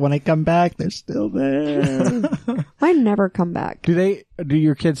leaving, but when I come back, they're still there. I never come back. Do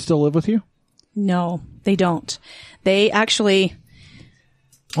your kids still live with you? No, they don't. They actually...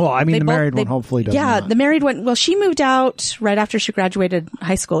 Well, I mean, the married one hopefully does. Yeah, the married one. Well, she moved out right after she graduated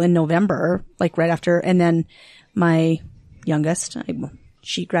high school in November, like right after. And then my youngest,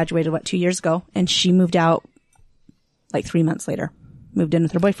 she graduated, 2 years ago? And she moved out like 3 months later. Moved in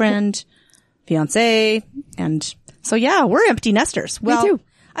with her boyfriend, fiance. And so, yeah, we're empty nesters. Well, Me too.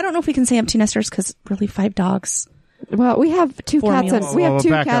 I don't know if we can say empty nesters because really 5 dogs. Well, we have 2 cats and we have 2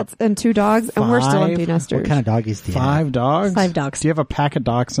 cats and 2 dogs, and we're still empty nesters. What kind of doggies do you have? 5 dogs? 5 dogs. Do you have a pack of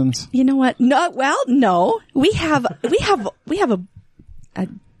dachshunds? You know what? No. We have a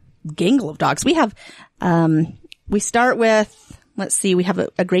gangle of dogs. We have, we start with, let's see, we have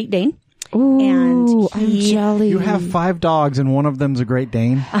a Great Dane. Ooh, and I'm jelly. You have 5 dogs and one of them's a Great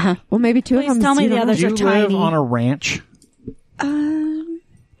Dane? Uh-huh. Well, maybe 2 of them. Tell me the others Do are you tiny. live on a ranch?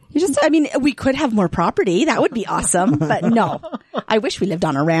 I mean, we could have more property. That would be awesome. But no, I wish we lived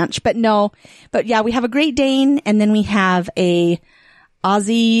on a ranch, but no. But yeah, we have a Great Dane, and then we have a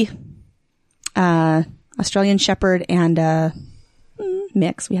Aussie, Australian Shepherd, and a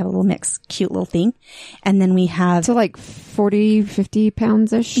mix. We have a little mix, cute little thing. And then we have... So like 40, 50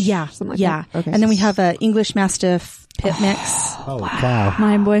 pounds-ish? Yeah. Something like that. Okay. And then we have a English Mastiff pit mix. Holy cow.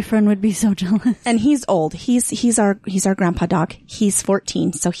 My boyfriend would be so jealous. And he's old. He's our grandpa dog. He's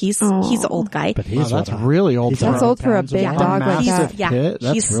 14, so he's an old guy. But he's that's really old. That's old for a big dog like that. Yeah,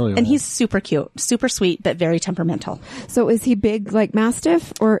 That's really old. And he's super cute, super sweet, but very temperamental. So is he big like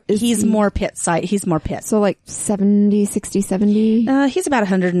Mastiff, or is He's more pit size. He's more pit. So like 70, 60, 70? He's about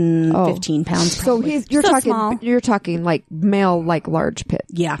 115 pounds. So probably. you're talking like male, like large pit.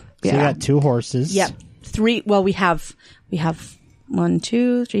 Yeah. So you got 2 horses. Yep. 3. Well, we have 1,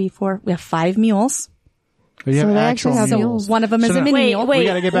 2, 3, 4. We have 5 mules. You have So they actual actually have mules. mules. One of them is a mini mule. We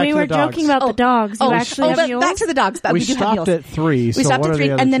gotta get back to were the dogs. joking about the dogs. You actually have but mules? back to the dogs. But We we do have stopped mules. at 3. We so stopped what at are 3,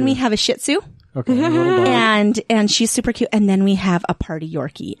 the other and then 2? we have a Shih Tzu, Okay. Little dog. and she's super cute. And then we have a party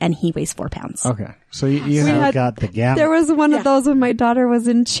Yorkie, and he weighs 4 pounds. Okay. So you So have... you got the gamut. There was one of those when my daughter was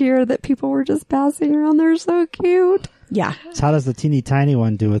in cheer that people were just passing around. They're so cute. Yeah. So how does the teeny tiny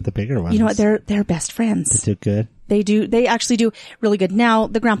one do with the bigger ones? You know what? They're best friends. They do good. They actually do really good. Now,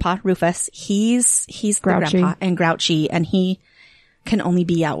 the grandpa, Rufus, he's the Grouchy. grandpa and grouchy, and he can only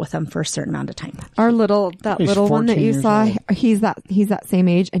be out with them for a certain amount of time. Our He's little one that 14 you years saw, old. he's that same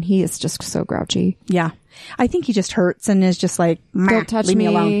age, and he is just so grouchy. Yeah. I think he just hurts and is just like, Don't touch leave me.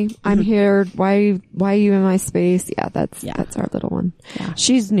 me alone. I'm here. Why are you in my space? Yeah, that's our little one. Yeah.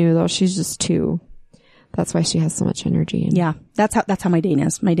 She's new though. She's just 2. That's why she has so much energy. And Yeah. That's how my Dane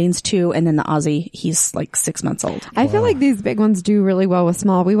is. My Dane's 2, and then the Aussie, he's like 6 months old. I feel like these big ones do really well with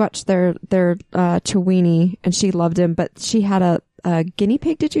small. We watched their Chewini, and she loved him, but she had a guinea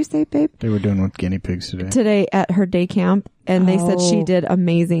pig. Did you say, babe? They were doing with guinea pigs today. Today at her day camp, and they said she did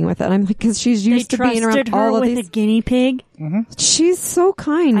amazing with it. And I'm like, because she's They used to being around trusted her all of with these. a guinea pig. She's so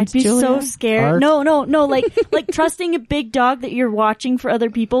kind. I'd be Julia. so scared. No, like trusting a big dog that you're watching for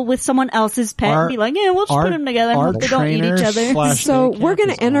other people with someone else's pet and be like, yeah, we'll just put them together and hope they don't eat each other. So we're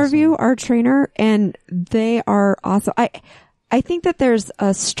going to interview our trainer, and they are awesome. I think that there's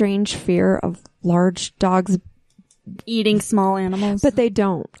a strange fear of large dogs, Eating small animals. but they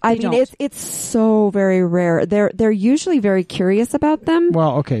don't. I mean, don't. it's so very rare. They're usually very curious about them.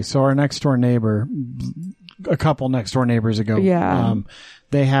 Well, okay. So our next door neighbor, a couple next door neighbors ago,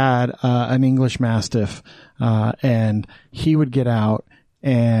 they had an English Mastiff, and he would get out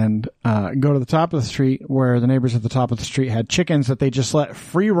and go to the top of the street where the neighbors at the top of the street had chickens that they just let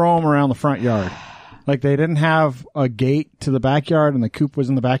free roam around the front yard. Like they didn't have a gate to the backyard and the coop was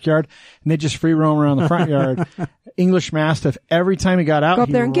in the backyard, and they just free roam around the front yard. English Mastiff, every time he got out,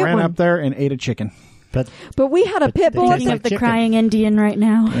 he there and get ran one. up there and ate a chicken. But we had a pit bull. taste Thinking like of the chicken. crying Indian right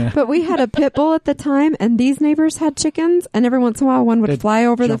now. But we had a pit bull at the time, and these neighbors had chickens, and every once in a while one would They'd fly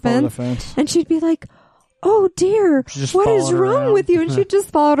over the jump over the fence, fence. and she'd be like, oh dear, just what is followed wrong around. with you? And she just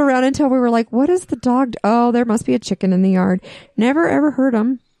followed around until we were like, what is the dog? Oh, there must be a chicken in the yard. Never ever heard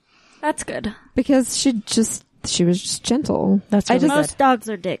him That's good. because she was just gentle. That's really good. Most dogs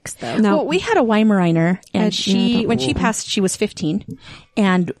are dicks, though. No. Well, we had a Weimaraner, and Yeah, when she passed, she was 15,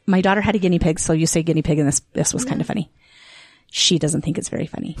 and my daughter had a guinea pig. So you say guinea pig, and this was kind of funny. She doesn't think it's very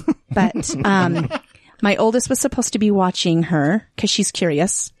funny, but my oldest was supposed to be watching her because she's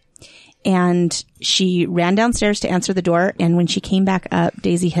curious, and she ran downstairs to answer the door. And when she came back up,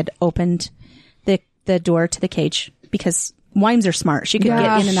 Daisy had opened the door to the cage because Weims are smart. She could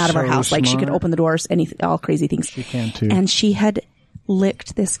get in and out of our house. Like she could open the doors, all crazy things. She can too. And she had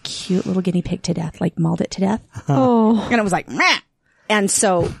licked this cute little guinea pig to death, like mauled it to death. Oh, And it was like, meh. And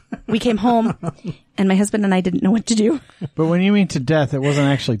so we came home and my husband and I didn't know what to do. But when you mean to death, it wasn't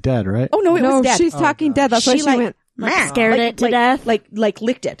actually dead, right? Oh no, it was dead. she's talking dead. That's why she went. meh. Scared it to death? Like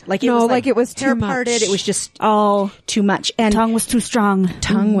licked it. Like it No, was like it was too hair much. parted. It was just Oh, too much. And tongue was too strong.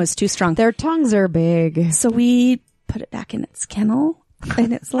 tongue was too strong. Their tongues are big. So we put it back in its kennel,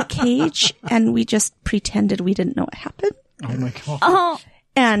 in its little cage, and we just pretended we didn't know what happened. Oh my god. Oh,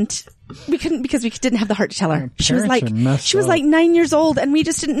 And we couldn't because we didn't have the heart to tell her. She was parents are messed she was up. like 9 years old, and we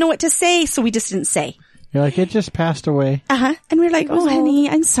just didn't know what to say, so we just didn't say. You're like, it just passed away. And we were like, oh, honey,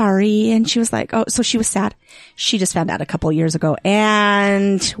 I'm sorry. And she was like, oh, so she was sad. She just found out a couple of years ago,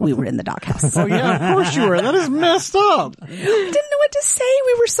 and we were in the doghouse. Oh yeah, of course you were. That is messed up. We didn't know what to say.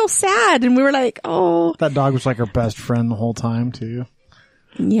 We were so sad, and we were like, oh, That dog was like her best friend the whole time too.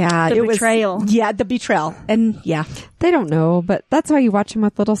 yeah, The it was betrayal. Yeah, the betrayal, and yeah, They don't know, but that's why you watch them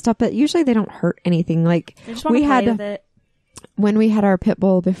with little stuff. But usually they don't hurt anything. Like I just want to play with it. when we had our pit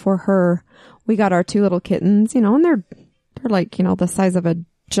bull before her, we got our 2 little kittens, and they're like, the size of a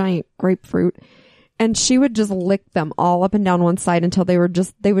giant grapefruit. And she would just lick them all up and down one side until they would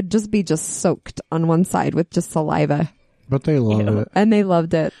just be soaked on one side with just saliva. But they love it. And they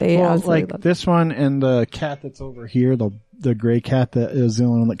loved it. They Well, absolutely like loved this one and the cat that's over here, the gray cat that is the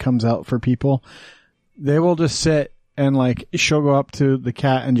only one that comes out for people, they will just sit and like she'll go up to the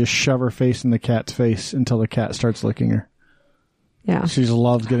cat and just shove her face in the cat's face until the cat starts licking her. it. Yeah. She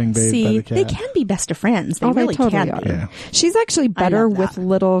loves getting bathed by see, the cat. they can be best of friends. They really totally can. are. Be. Yeah. She's actually better love with that.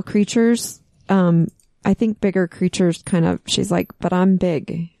 little creatures. I think bigger creatures she's like, but I'm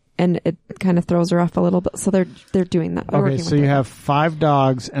big. And it kind of throws her off a little bit. So they're doing that. They're Okay, working so with you her. have 5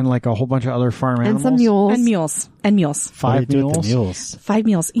 dogs and like a whole bunch of other farm and animals. some mules. And mules. What do you 5 do with mules. the mules? 5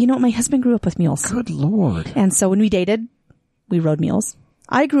 mules. You know, my husband grew up with mules. Good lord. And so when we dated, we rode mules.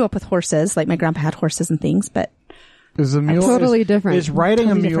 I grew up with horses, like my grandpa had horses and things, but Is the mule Totally different. Is riding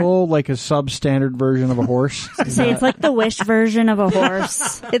Totally a mule like a substandard version of a horse? Say it's like the Wish version of a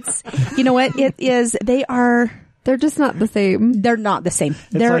horse. it's, you know what? It is, They're just not the same. they're not the same.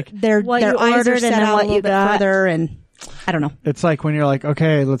 like Their what you eyes are ordered set and then out what a you little bit got. further, and I don't know. It's like when you're like,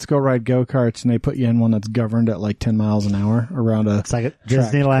 okay, let's go ride go-karts, and they put you in one that's governed at like 10 miles an hour around a... It's like at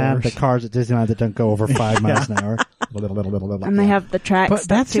tracked Disneyland, course. the cars at Disneyland that don't go over 5 miles an hour. And they have the tracks But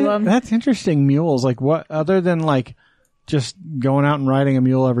stuck to them. that's interesting, mules. Like what, other than like just going out and riding a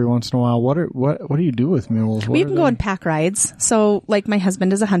mule every once in a while, what do you do with mules? What We are even go they- on pack rides. So, like, my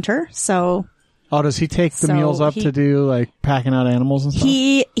husband is a hunter, so Oh, does he take the So mules up to do like packing out animals and stuff?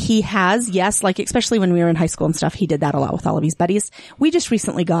 he has, yes, like especially when we were in high school and stuff, he did that a lot with all of his buddies. We just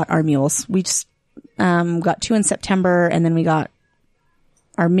recently got our mules. We just got 2 in September, and then we got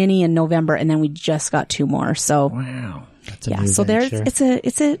our mini in November, and then we just got 2 more. So Wow. That's a yeah, new so venture. it's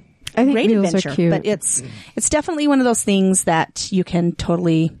a I think great mules adventure, are cute. but it's definitely one of those things that you can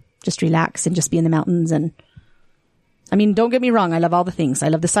totally just relax and just be in the mountains. And I mean, don't get me wrong, I love all the things. I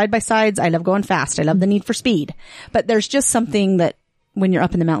love the side-by-sides. I love going fast. I love the need for speed. But there's just something that when you're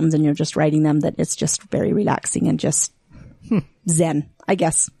up in the mountains and you're just riding them, that it's just very relaxing and just zen, I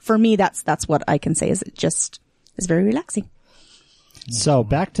guess. For me, that's what I can say is it just is very relaxing. So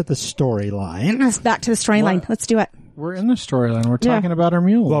back to the storyline. Back to the storyline. Let's do it. We're in the storyline. We're talking about our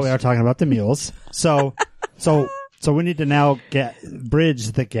mules. Well, we are talking about the mules. So we need to now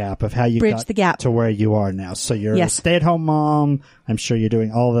bridge the gap of how you Bridge got the gap. to where you are now. So you're Yes. a stay-at-home mom. I'm sure you're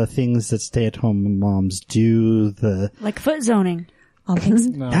doing all the things that stay-at-home moms do. Like foot zoning. All the things.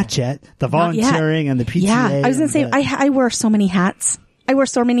 Not yet. The Not yet. volunteering and the PTA. Yeah, I was going to say, and I wear so many hats. I wear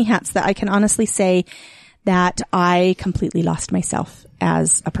so many hats that I can honestly say that I completely lost myself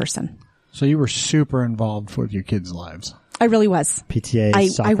as a person. So you were super involved with your kids' lives. I really was. PTA,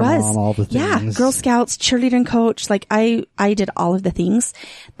 soccer I was. mom, all the things. Yeah, Girl Scouts, cheerleading coach. Like I did all of the things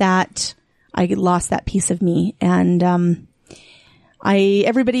that I lost that piece of me. And,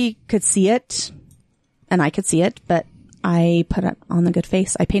 everybody could see it and I could see it, but I put it on the good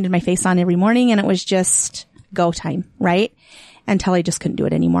face. I painted my face on every morning, and it was just go time, right? Until I just couldn't do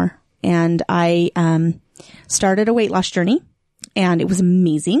it anymore. And I started a weight loss journey, and it was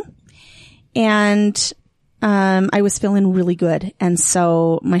amazing. And I was feeling really good. And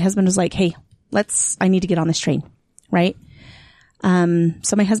so my husband was like, hey, I need to get on this train, right?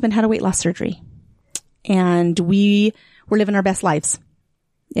 So my husband had a weight loss surgery, and we were living our best lives.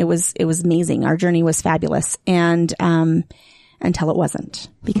 It was amazing. Our journey was fabulous. And until it wasn't,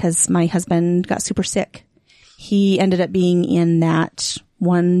 because my husband got super sick. He ended up being in that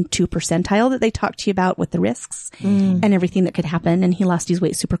 1-2 percentile that they talked to you about with the risks and everything that could happen. And he lost his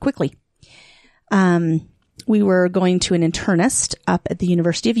weight super quickly. We were going to an internist up at the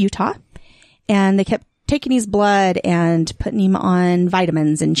University of Utah, and they kept taking his blood and putting him on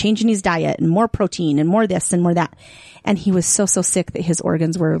vitamins and changing his diet and more protein and more this and more that. And he was so sick that his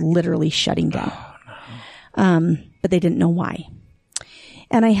organs were literally shutting down. But they didn't know why.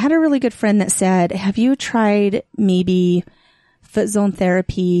 And I had a really good friend that said, have you tried maybe foot zone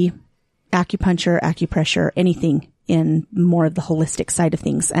therapy, acupuncture, acupressure, anything in more of the holistic side of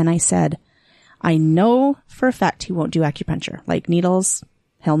things? And I said, I know for a fact he won't do acupuncture. Like needles,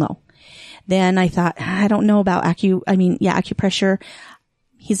 hell no. Then I thought, I don't know about acupressure.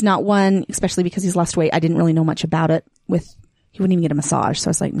 He's not one, especially because he's lost weight. I didn't really know much about it. He wouldn't even get a massage. So I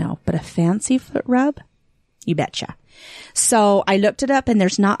was like, no, but a fancy foot rub? You betcha. So I looked it up, and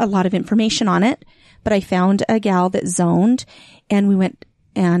there's not a lot of information on it, but I found a gal that zoned, and we went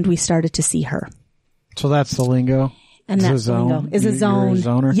and we started to see her. So that's the lingo. And that's the lingo. Is a zone. You're a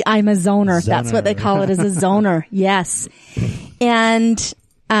zoner? Yeah, I'm a zoner. That's what they call it, is a zoner. Yes. And,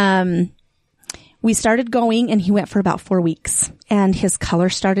 we started going, and he went for about 4 weeks, and his color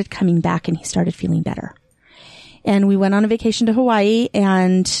started coming back, and he started feeling better. And we went on a vacation to Hawaii,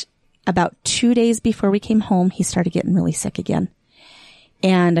 and about 2 days before we came home, he started getting really sick again.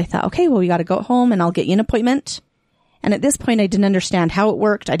 And I thought, okay, well, we got to go home, and I'll get you an appointment. And at this point, I didn't understand how it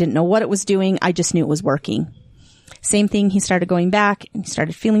worked. I didn't know what it was doing. I just knew it was working. Same thing. He started going back, and he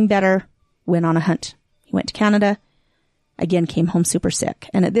started feeling better, went on a hunt. He went to Canada, again, came home super sick.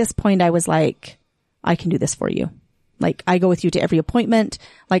 And at this point, I was like, I can do this for you. Like, I go with you to every appointment.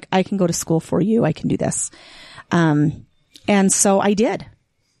 Like, I can go to school for you. I can do this. And so I did.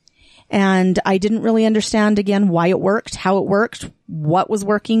 And I didn't really understand, again, why it worked, how it worked, what was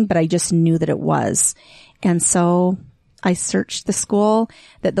working, but I just knew that it was. And so I searched the school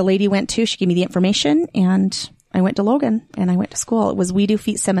that the lady went to. She gave me the information, and I went to Logan, and I went to school. It was We Do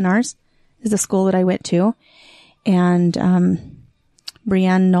Feet Seminars is the school that I went to. And,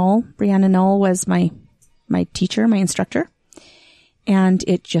 Brianna Knoll was my teacher, my instructor. And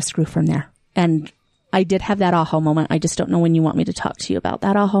it just grew from there. And I did have that aha moment. I just don't know when you want me to talk to you about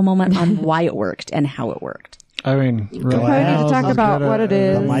that aha moment on why it worked and how it worked. I mean, we probably need to talk about what it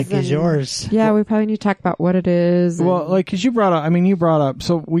is. The mic is yours. Yeah, we probably need to talk about what it is. Well, like, cause you brought up,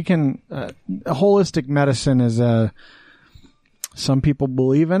 so we can, holistic medicine is some people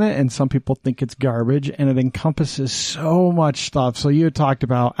believe in it, and some people think it's garbage, and it encompasses so much stuff. So you had talked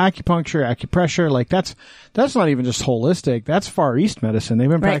about acupuncture, acupressure, like that's not even just holistic. That's Far East medicine. They've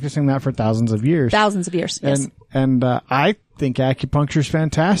been practicing that for thousands of years. Yes. And I think acupuncture is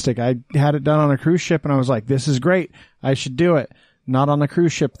fantastic. I had it done on a cruise ship, and I was like, this is great. I should do it. Not on the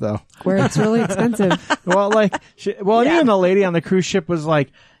cruise ship, though. Where it's really expensive. Even the lady on the cruise ship was like,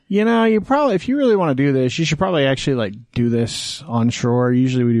 you know, if you really want to do this, you should probably actually like do this on shore.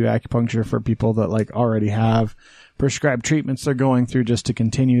 Usually we do acupuncture for people that like already have prescribed treatments they're going through just to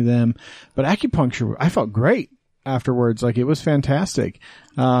continue them. But acupuncture, I felt great afterwards. Like, it was fantastic.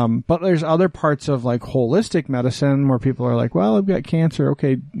 But there's other parts of like holistic medicine where people are like, well, I've got cancer.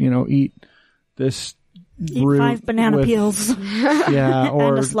 Okay. You know, eat this. Eat 5 banana peels. Yeah.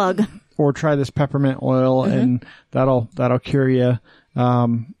 Or and a slug. Or try this peppermint oil and that'll cure you.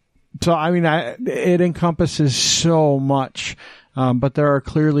 So, I mean, it encompasses so much, but there are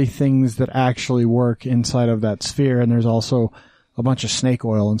clearly things that actually work inside of that sphere, and there's also a bunch of snake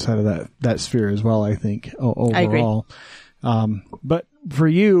oil inside of that sphere as well, I think, overall. I agree. But for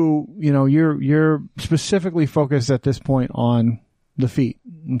you, you know, you're specifically focused at this point on the feet,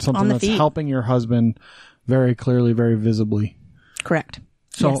 and something that's helping your husband very clearly, very visibly. Correct.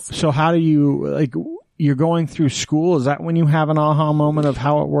 So how do you, like, you're going through school? Is that when you have an aha moment of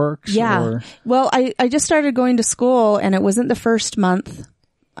how it works? Yeah. Or? Well, I just started going to school, and it wasn't the first month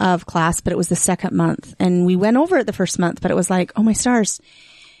of class, but it was the second month. And we went over it the first month, but it was like, oh my stars.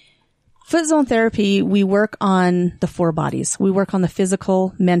 Foot zone therapy, we work on the 4 bodies. We work on the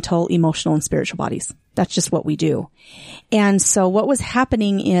physical, mental, emotional, and spiritual bodies. That's just what we do. And so what was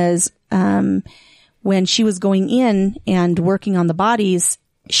happening is, when she was going in and working on the bodies,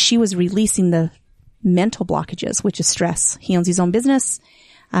 she was releasing the mental blockages, which is stress. He owns his own business.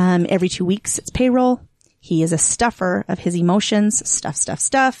 Every 2 weeks it's payroll. He is a stuffer of his emotions,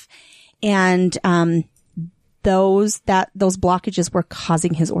 stuff. And, those blockages were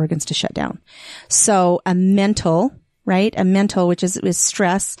causing his organs to shut down. So a mental, which is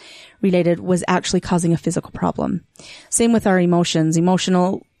stress related, was actually causing a physical problem. Same with our emotions.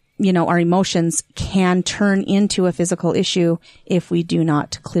 Our emotions can turn into a physical issue if we do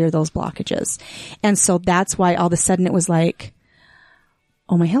not clear those blockages. And so that's why all of a sudden it was like,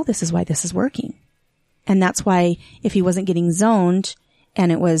 oh my hell, this is why this is working. And that's why if he wasn't getting zoned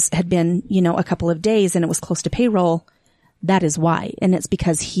and had been, a couple of days and it was close to payroll, that is why. And it's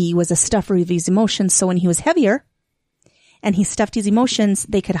because he was a stuffer of his emotions. So when he was heavier and he stuffed his emotions,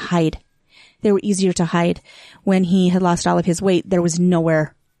 they could hide. They were easier to hide. When he had lost all of his weight, there was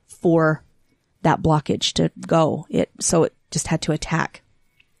nowhere for that blockage to go. So it just had to attack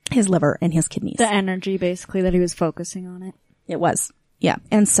his liver and his kidneys. The energy basically that he was focusing on it. It was. Yeah.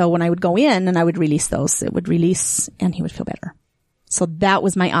 And so when I would go in and I would release those, it would release and he would feel better. So that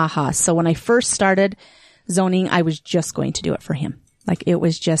was my aha. So when I first started zoning, I was just going to do it for him. Like it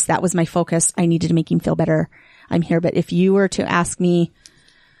was just, that was my focus. I needed to make him feel better. I'm here. But if you were to ask me,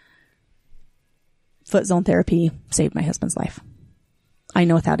 foot zone therapy saved my husband's life. I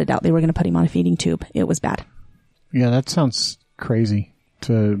know without a doubt they were going to put him on a feeding tube. It was bad. Yeah, that sounds crazy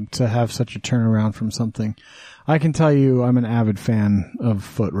to have such a turnaround from something. I can tell you I'm an avid fan of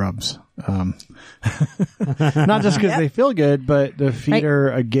foot rubs. Not just because they feel good, but the feet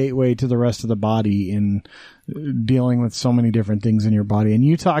are a gateway to the rest of the body in dealing with so many different things in your body. And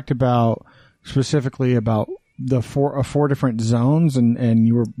you talked specifically about the four different zones, and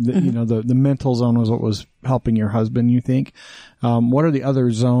you were the mental zone was what was helping your husband, you think. What are the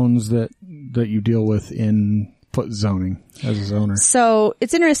other zones that you deal with in foot zoning as a zoner? So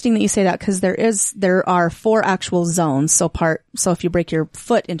it's interesting that you say that, because there are 4 actual zones. So if you break your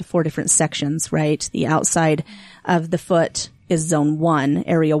foot into 4 different sections, right? The outside of the foot is zone 1,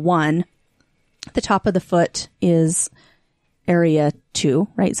 area 1. The top of the foot is area 2,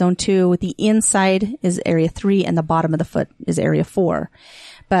 right? Zone 2. The inside is area 3 and the bottom of the foot is area 4.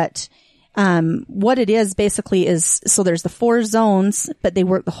 But what it is basically is, so there's the 4 zones, but they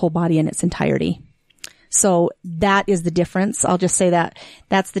work the whole body in its entirety. So that is the difference. I'll just say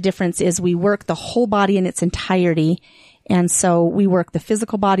that's the difference, is we work the whole body in its entirety. And so we work the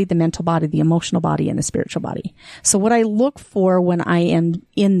physical body, the mental body, the emotional body, and the spiritual body. So what I look for when I am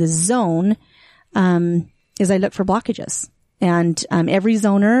in the zone, is I look for blockages. And, every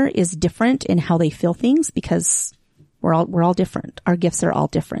zoner is different in how they feel things, because we're all different. Our gifts are all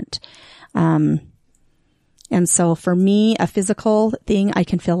different. And so for me, a physical thing, I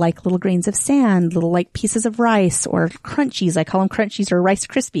can feel like little grains of sand, little like pieces of rice, or crunchies. I call them crunchies or Rice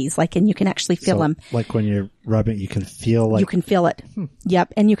Krispies. and you can actually feel them. Like when you're rubbing, you can feel You can feel it.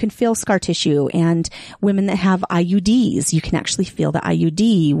 Yep. And you can feel scar tissue. And women that have IUDs, you can actually feel the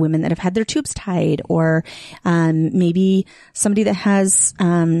IUD. Women that have had their tubes tied, or, maybe somebody that has,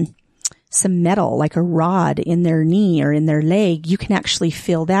 some metal, like a rod in their knee or in their leg, you can actually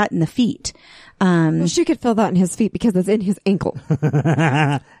feel that in the feet. Well, she could feel that in his feet because it's in his ankle.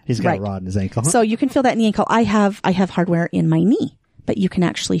 He's got a rod in his ankle. So you can feel that in the ankle. I have hardware in my knee, but you can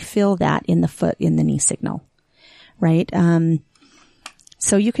actually feel that in the foot, in the knee signal. Right?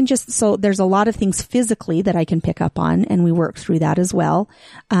 So you can so there's a lot of things physically that I can pick up on, and we work through that as well.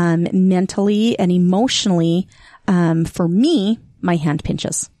 Mentally and emotionally, for me, my hand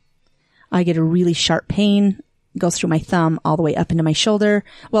pinches. I get a really sharp pain. Goes through my thumb all the way up into my shoulder.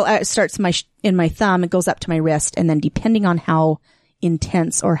 Well, it starts in my thumb, it goes up to my wrist, and then depending on how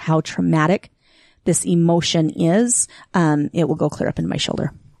intense or how traumatic this emotion is, it will go clear up into my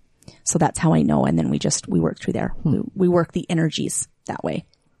shoulder. So that's how I know. And then we work through there. We work the energies that way.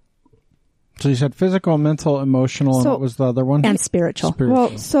 So you said physical, mental, emotional, and what was the other one? And spiritual.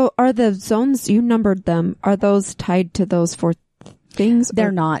 Well, so are the zones, you numbered them, are those tied to those 4 things?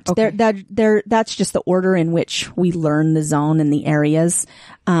 They're not. Okay. That's just the order in which we learn the zone and the areas.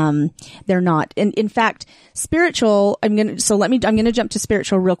 They're not. And in fact, spiritual, I'm going to jump to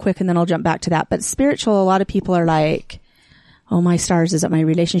spiritual real quick and then I'll jump back to that. But spiritual, a lot of people are like, oh, my stars, is it my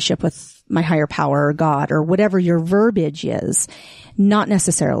relationship with my higher power or God or whatever your verbiage is? Not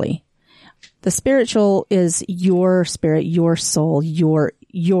necessarily. The spiritual is your spirit, your soul, your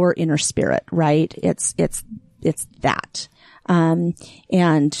inner spirit, right? It's that.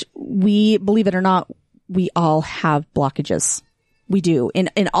 And we, believe it or not, we all have blockages. We do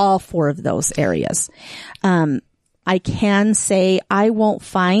in all 4 of those areas. I can say I won't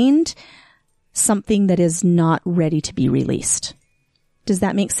find something that is not ready to be released. Does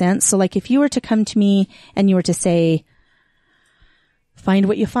that make sense? So like if you were to come to me and you were to say, find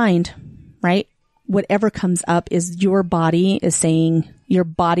what you find, right? Whatever comes up is your body is saying, your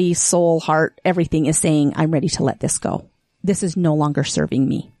body, soul, heart, everything is saying, I'm ready to let this go. This is no longer serving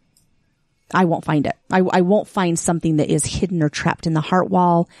me. I won't find it. I won't find something that is hidden or trapped in the heart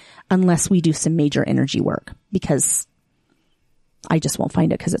wall unless we do some major energy work, because I just won't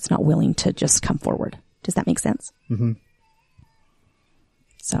find it because it's not willing to just come forward. Does that make sense? Mm-hmm.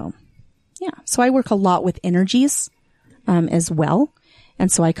 So, yeah. So I work a lot with energies as well.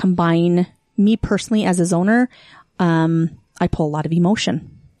 And so I combine me personally as a zoner. I pull a lot of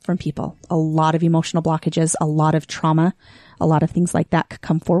emotion from people, a lot of emotional blockages, a lot of trauma, a lot of things like that could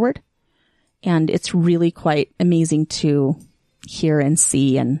come forward. And it's really quite amazing to hear and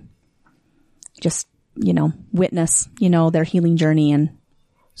see and just, witness, their healing journey. And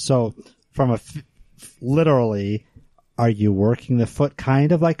so from literally, are you working the foot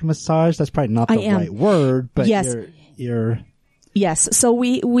kind of like a massage? That's probably not the right word, but yes. you're Yes. So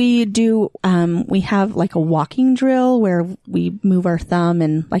we do, we have like a walking drill where we move our thumb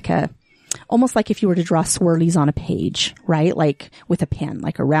and almost like if you were to draw swirlies on a page, right? Like with a pen,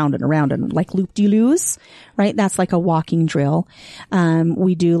 like around and around and like loop-de-loos, right? That's like a walking drill.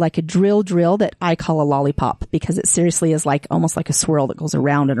 We do like a drill that I call a lollipop because it seriously is like almost like a swirl that goes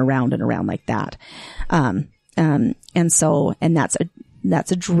around and around and around like that. And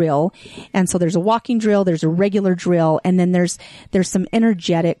that's a drill. And so there's a walking drill, there's a regular drill, and then there's some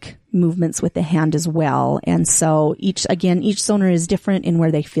energetic movements with the hand as well. And so each zoner is different in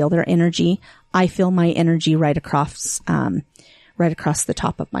where they feel their energy. I feel my energy right across the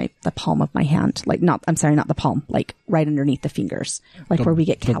top of the palm of my hand. Not the palm, like right underneath the fingers, like where we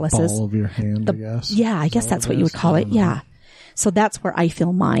get calluses. The ball of your hand, I guess. Yeah, I guess that's what you would call it. Yeah. So that's where I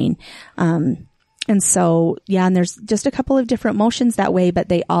feel mine. And so, yeah, and there's just a couple of different motions that way, but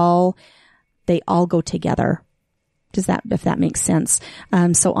they all go together. If that makes sense.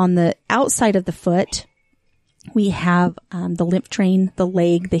 So on the outside of the foot, we have, the lymph drain, the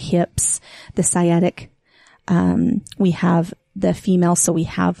leg, the hips, the sciatic. We have the female. So we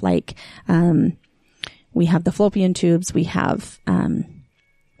have we have the fallopian tubes. We have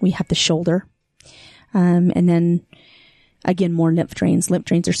the shoulder. And then again, more lymph drains. Lymph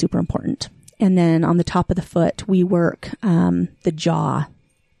drains are super important. And then on the top of the foot, we work the jaw,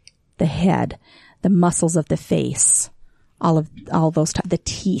 the head, the muscles of the face, all those, the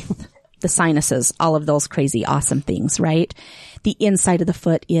teeth, the sinuses, all of those crazy, awesome things, right? The inside of the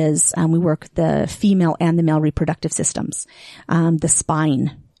foot is, we work the female and the male reproductive systems. The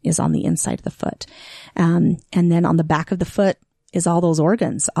spine is on the inside of the foot. And then on the back of the foot is all those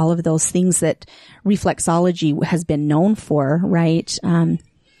organs, all of those things that reflexology has been known for, right?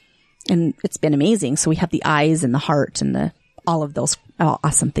 And it's been amazing. So we have the eyes and the heart and all of those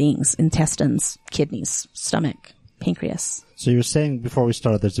awesome things, intestines, kidneys, stomach, pancreas. So you were saying before we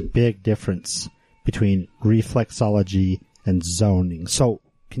started, there's a big difference between reflexology and zoning. So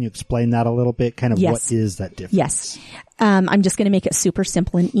can you explain that a little bit? Kind of What is that difference? Yes. I'm just going to make it super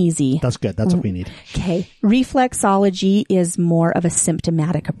simple and easy. That's good. That's what we need. Okay. Reflexology is more of a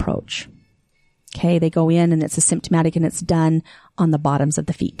symptomatic approach. Okay. They go in and it's a symptomatic and it's done on the bottoms of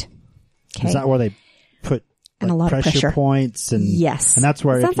the feet. Okay. Is that where they put and a lot of pressure points? And yes, and that's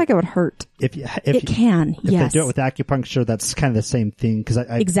where it sounds like it would hurt. It can. If they do it with acupuncture, that's kind of the same thing. Because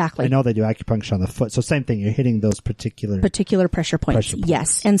exactly, I know they do acupuncture on the foot, so same thing. You're hitting those particular pressure points.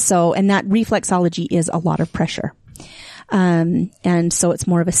 Yes, and that reflexology is a lot of pressure, and so it's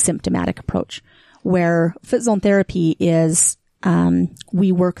more of a symptomatic approach. Where foot zone therapy is,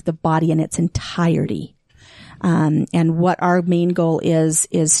 we work the body in its entirety. And what our main goal is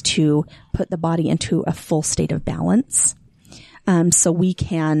to put the body into a full state of balance. So we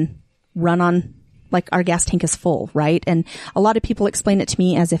can run on, like our gas tank is full, right? And a lot of people explain it to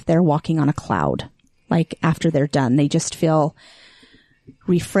me as if they're walking on a cloud. Like after they're done, they just feel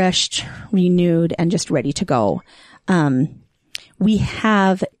refreshed, renewed, and just ready to go. We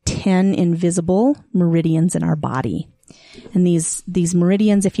have 10 invisible meridians in our body. And these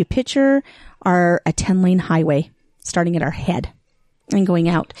meridians, if you picture, are a 10-lane highway starting at our head and going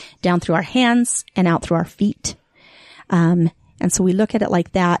out down through our hands and out through our feet. And so we look at it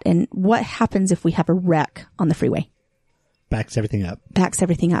like that. And what happens if we have a wreck on the freeway? Backs everything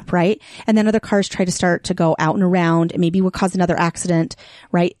up, right? And then other cars try to start to go out and around and maybe will cause another accident,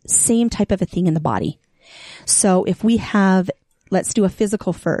 right? Same type of a thing in the body. So if we have, let's do a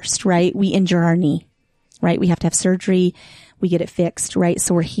physical first, right? We injure our knee, right? We have to have surgery. We get it fixed, right?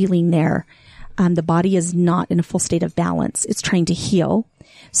 So we're healing there. the body is not in a full state of balance. It's trying to heal.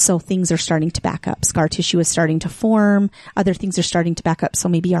 So things are starting to back up. Scar tissue is starting to form. Other things are starting to back up. So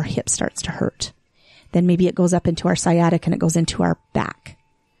maybe our hip starts to hurt. Then maybe it goes up into our sciatic and it goes into our back.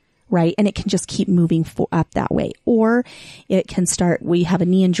 Right? And it can just keep moving up that way. Or it can start, we have a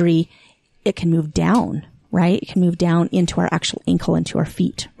knee injury, it can move down, right? It can move down into our actual ankle, into our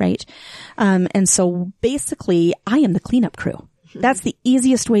feet, right? And so basically, I am the cleanup crew. That's the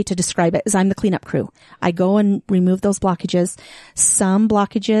easiest way to describe it, is I'm the cleanup crew. I go and remove those blockages. Some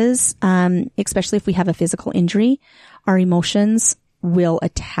blockages, especially if we have a physical injury, our emotions will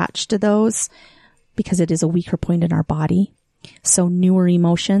attach to those because it is a weaker point in our body. So newer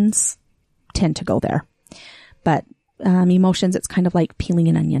emotions tend to go there. But emotions, it's kind of like peeling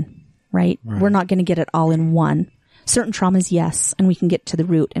an onion, right? We're not going to get it all in one. Certain traumas, yes, and we can get to the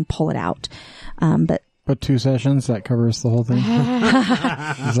root and pull it out. But 2 sessions, that covers the whole thing?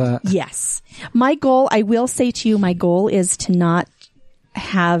 Yes. My goal, I will say to you, my goal is to not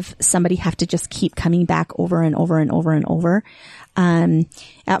have somebody have to just keep coming back over and over and over and over.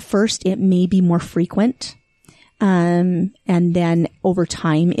 At first, it may be more frequent. And then over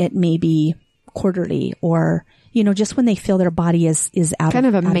time, it may be quarterly or, just when they feel their body is out kind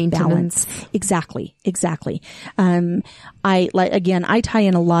of a balance. maintenance. Exactly. I tie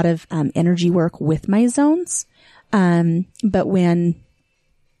in a lot of, energy work with my zones. But when,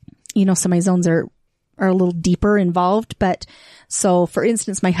 some of my zones are a little deeper involved. But so for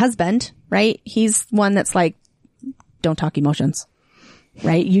instance, my husband, right? He's one that's like, don't talk emotions.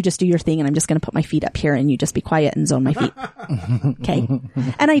 Right? You just do your thing and I'm just going to put my feet up here and you just be quiet and zone my feet. Okay.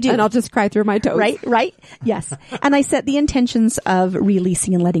 And I do. And I'll just cry through my toes. Right? Yes. And I set the intentions of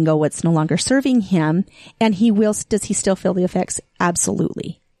releasing and letting go what's no longer serving him. And does he still feel the effects?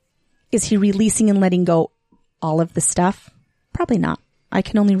 Absolutely. Is he releasing and letting go all of the stuff? Probably not. I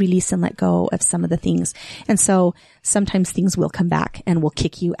can only release and let go of some of the things. And so sometimes things will come back and will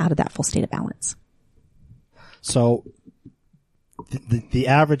kick you out of that full state of balance. So the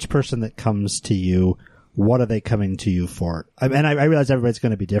average person that comes to you, what are they coming to you for? And I realize everybody's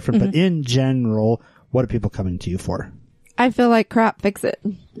going to be different, but in general, what are people coming to you for? I feel like crap, fix it.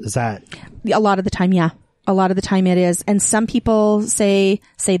 Is that? A lot of the time, yeah. A lot of the time it is. And some people say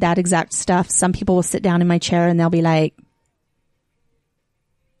that exact stuff. Some people will sit down in my chair and they'll be like,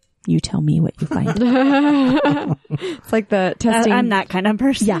 you tell me what you find. It's like the testing. I'm that kind of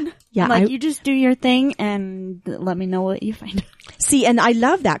person. Yeah. Like, you just do your thing and let me know what you find. See, and I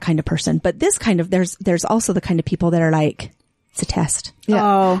love that kind of person, but this kind of, there's also the kind of people that are like, it's a test. Yeah.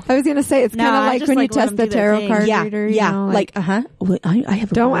 Oh. I was going to say, it's kind of like when you test the tarot card reader. Well, I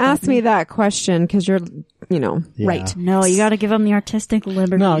have don't ask me that question because you're, right. No, you got to give them the artistic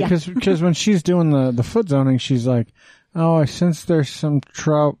liberty. No, because when she's doing the foot zoning, she's like, oh, I sense there's some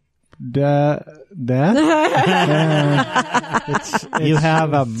death? You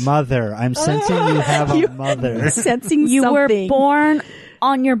have a mother. I'm sensing you have a mother. Sensing you something. were born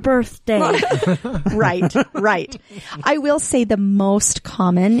on your birthday. Right. I will say the most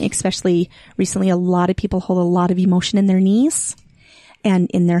common, especially recently, a lot of people hold a lot of emotion in their knees and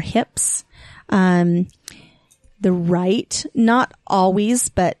in their hips. The right, not always,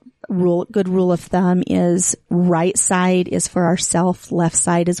 but good rule of thumb is right side is for ourself, left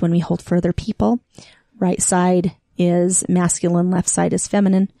side is when we hold for other people. Right side is masculine, left side is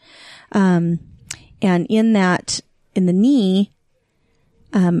feminine. And in the knee,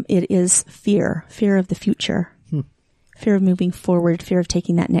 it is fear of the future, fear of moving forward, fear of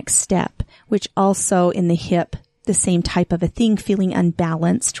taking that next step, which also in the hip, the same type of a thing, feeling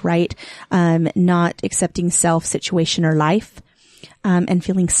unbalanced, right? Not accepting self, situation, or life. And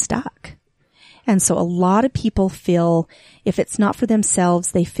feeling stuck. And so a lot of people feel if it's not for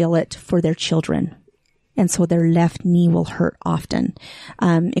themselves, they feel it for their children. And so their left knee will hurt often.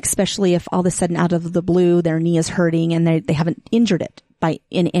 Especially if all of a sudden out of the blue, their knee is hurting and they haven't injured it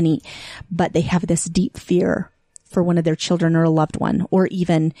but they have this deep fear for one of their children or a loved one, or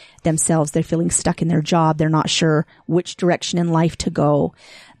even themselves. They're feeling stuck in their job. They're not sure which direction in life to go.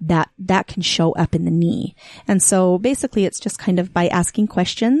 That can show up in the knee. And so basically it's just kind of by asking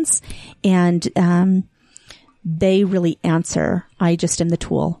questions and, they really answer. I just am the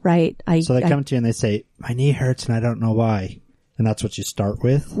tool, right? So they come to you and they say, my knee hurts and I don't know why. And that's what you start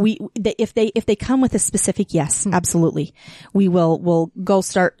with? If they come with a specific yes, absolutely. We'll go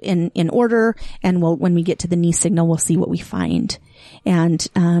start in order and when we get to the knee signal, we'll see what we find. And,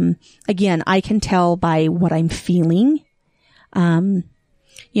 again, I can tell by what I'm feeling.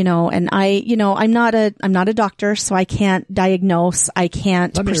 and I'm not a doctor, so I can't diagnose. I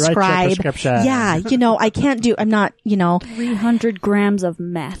can't prescribe. Write your prescription. Yeah. I can't do, I'm not, 300 grams of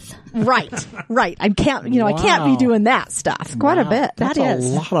meth. Right. I can't, I can't be doing that stuff. Quite a bit. That's a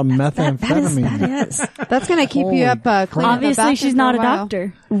lot of methamphetamine. That is. That's going to keep you up clean. Obviously, she's not a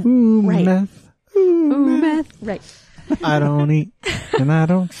doctor. Ooh, Right. meth. Ooh, meth. Right. I don't eat and I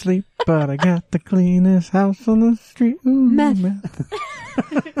don't sleep, but I got the cleanest house on the street. Ooh, Meth.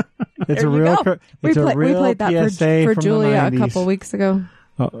 It's a real, We real played that PSA for from Julia the 90s. a couple weeks ago.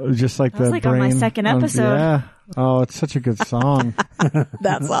 Just like That was the like brain. on my second episode. Yeah. Oh, it's such a good song.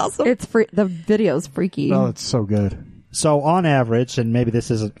 That's awesome. It's the video's freaky. Oh, it's so good. So on average, and maybe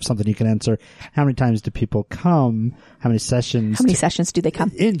this is something you can answer, how many times do people come? How many sessions? How many sessions do they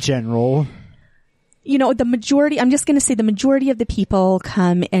come? In general. The majority, I'm just going to say the majority of the people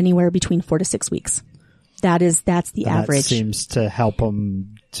come anywhere between 4 to 6 weeks. That's the average. That seems to help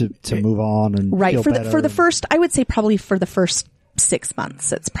them to move on and right. feel better. For the first, I would say probably for the first 6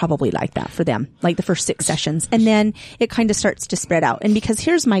 months, it's probably like that for them, like the first 6 sessions. And then it kind of starts to spread out. And because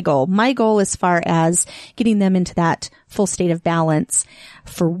here's my goal as far as getting them into that full state of balance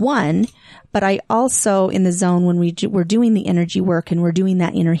for one, but I also in the zone when we're doing the energy work and we're doing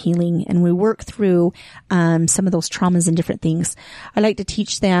that inner healing and we work through, some of those traumas and different things. I like to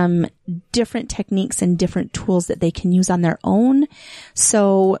teach them different techniques and different tools that they can use on their own.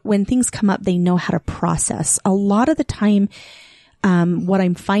 So when things come up, they know how to process. A lot of the time, what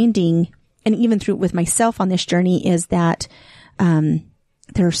I'm finding, and even through with myself on this journey, is that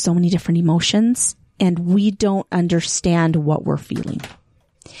there are so many different emotions and we don't understand what we're feeling.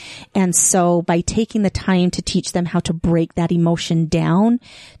 And so by taking the time to teach them how to break that emotion down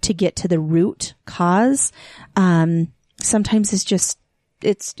to get to the root cause, sometimes it's just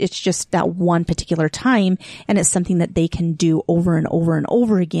that one particular time, and it's something that they can do over and over and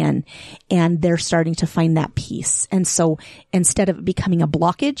over again, and they're starting to find that peace. And so instead of it becoming a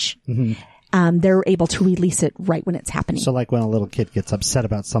blockage, they're able to release it right when it's happening. So like when a little kid gets upset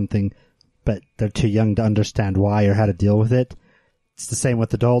about something, but they're too young to understand why or how to deal with it. It's the same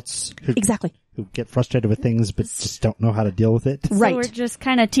with adults who get frustrated with things but just don't know how to deal with it. Right. So we're just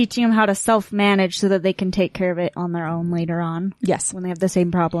kind of teaching them how to self-manage so that they can take care of it on their own later on. Yes. When they have the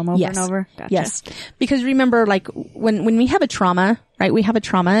same problem over and over. Gotcha. Yes. Because remember, like, when we have a trauma, right, we have a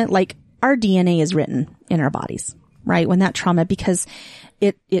trauma, like, our DNA is written in our bodies, right? When that trauma, because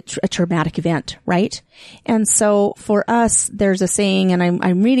it's a traumatic event, right? And so for us, there's a saying, and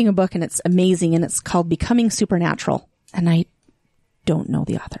I'm reading a book and it's amazing, and it's called Becoming Supernatural. And I don't know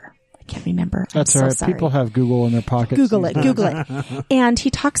the author. I can't remember. That's all all right. right. Sorry. People have Google in their pockets. Google it. And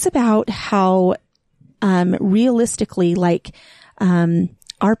he talks about how, realistically, like,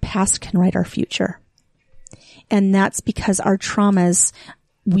 our past can write our future. And that's because our traumas,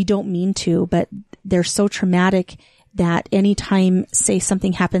 we don't mean to, but they're so traumatic that anytime, say,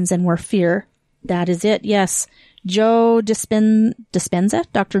 something happens and we're fear, that is it. Yes. Joe Dispenza,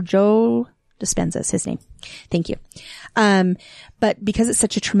 Dr. Joe Dispenza is his name. Thank you. But because it's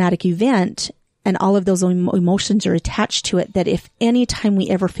such a traumatic event and all of those emotions are attached to it, that if any time we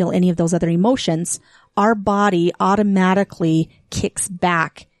ever feel any of those other emotions, our body automatically kicks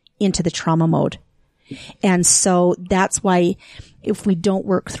back into the trauma mode. And so that's why if we don't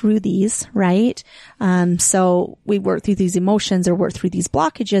work through these, right? So we work through these emotions or work through these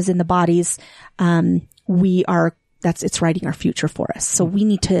blockages in the bodies, it's writing our future for us. So we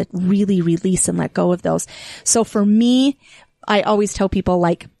need to really release and let go of those. So for me, I always tell people,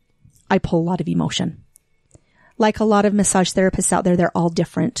 like, I pull a lot of emotion. Like a lot of massage therapists out there, they're all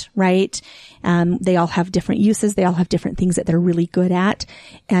different, right? They all have different uses. They all have different things that they're really good at.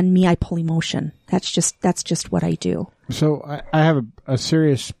 And me, I pull emotion. That's just what I do. So I have a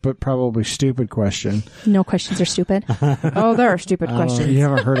serious but probably stupid question. No questions are stupid. Oh, there are stupid questions. You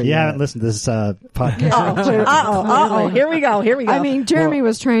haven't heard it You yet. haven't listened to this podcast. Uh-oh. Here we go. I mean, Jeremy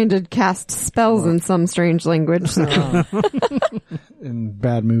was trying to cast spells in some strange language. So. In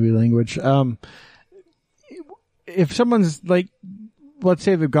bad movie language. If someone's like, let's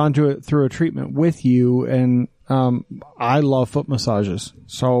say they've gone through a treatment with you, and I love foot massages.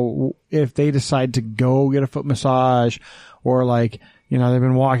 So if they decide to go get a foot massage, or like, they've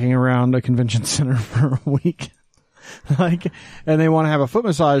been walking around a convention center for a week, and they want to have a foot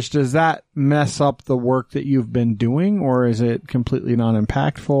massage, does that mess up the work that you've been doing, or is it completely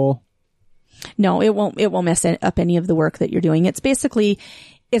non-impactful? No, it won't mess up any of the work that you're doing. It's basically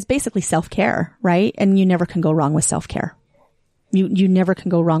self-care, right? And you never can go wrong with self-care. You never can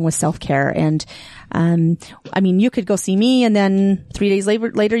go wrong with self-care. And, I mean, you could go see me and then 3 days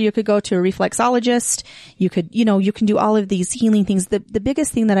later you could go to a reflexologist. You could, you can do all of these healing things. The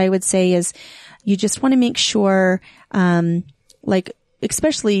biggest thing that I would say is you just want to make sure,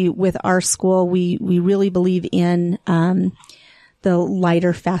 especially with our school, we really believe in, the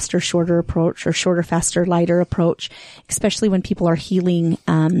lighter, faster, shorter approach, or shorter, faster, lighter approach, especially when people are healing,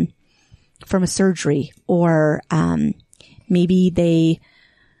 from a surgery, or, maybe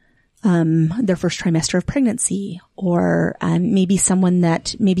their first trimester of pregnancy, or, maybe someone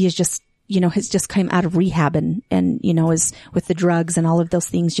that maybe is just, has just come out of rehab and, is with the drugs and all of those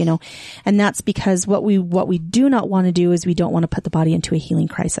things, and that's because what we do not want to do is we don't want to put the body into a healing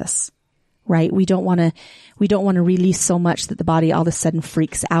crisis, right? We don't want to release so much that the body all of a sudden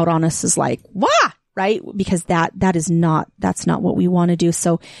freaks out on us, is like, wah! Right? Because that's not what we want to do.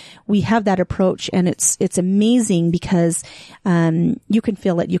 So we have that approach, and it's amazing because, you can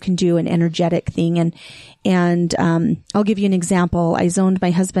feel it. You can do an energetic thing. And I'll give you an example. I zoned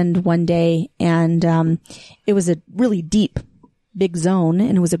my husband one day, and, it was a really deep, big zone,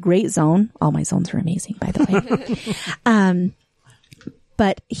 and it was a great zone. All my zones are amazing, by the way.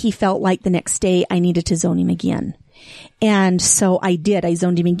 But he felt like the next day I needed to zone him again. And so I did. I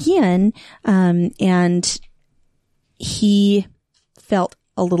zoned him again, and he felt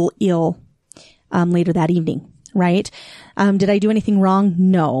a little ill, later that evening, right? Did I do anything wrong?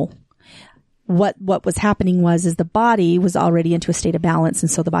 No. What was happening was the body was already into a state of balance. And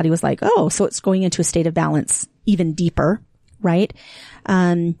so the body was like, oh, so it's going into a state of balance even deeper, right?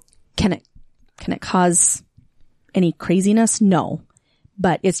 Can it cause any craziness? No.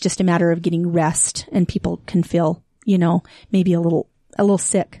 But it's just a matter of getting rest, and people can feel, maybe a little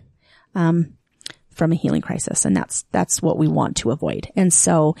sick, from a healing crisis. And that's what we want to avoid. And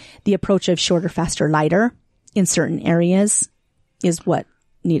so the approach of shorter, faster, lighter in certain areas is what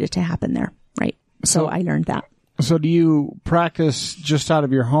needed to happen there. Right. So I learned that. So do you practice just out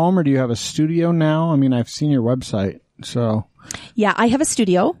of your home, or do you have a studio now? I mean, I've seen your website, so. Yeah, I have a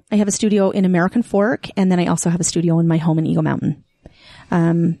studio. I have a studio in American Fork, and then I also have a studio in my home in Eagle Mountain.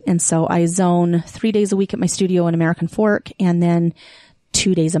 And so I zone 3 days a week at my studio in American Fork, and then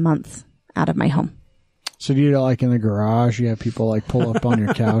 2 days a month out of my home. So do you, like, in the garage, you have people like pull up on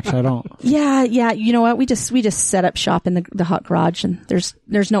your couch? I don't. Yeah. You know what? We just set up shop in the hot garage, and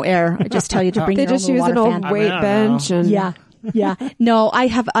there's no air. I just tell you to bring your own water fan. They just use an old weight bench and. Yeah. No, I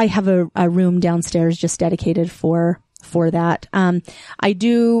have a room downstairs just dedicated for that. I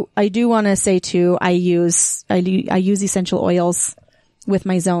do want to say too, I use essential oils with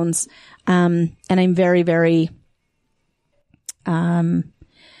my zones. And I'm very, very, I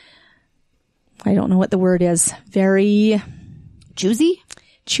don't know what the word is. Very choosy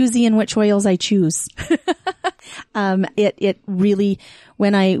in which oils I choose. It really,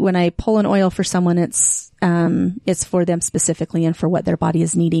 when I pull an oil for someone, it's for them specifically and for what their body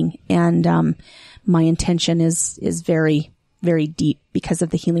is needing. And, my intention is very, very deep because of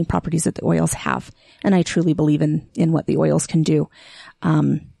the healing properties that the oils have. And I truly believe in what the oils can do.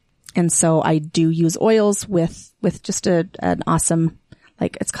 And so I do use oils with just an awesome,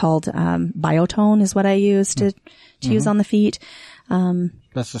 like it's called, Biotone is what I use to use on the feet.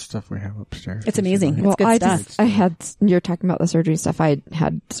 That's the stuff we have upstairs. It's amazing. Well, it's good stuff. You're talking about the surgery stuff. I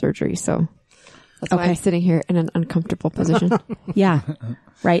had surgery, so that's why I'm sitting here in an uncomfortable position. Yeah.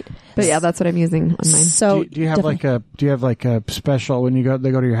 Right. But yeah, that's what I'm using on mine. So do you have like a special, when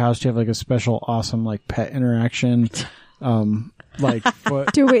they go to your house, do you have like a special awesome like pet interaction? Like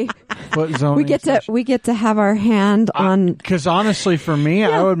foot, do we? Foot zoning. We get to have our hand on. Because honestly, for me,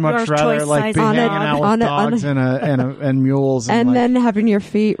 I would much rather like be hanging out with dogs and mules, and then having your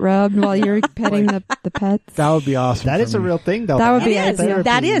feet rubbed while you're petting the pets. That would be awesome. That is a real thing, though. That would be ideal.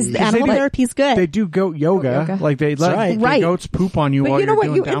 That is animal therapy is good. They do goat yoga. Like they let the goats poop on you. But while you know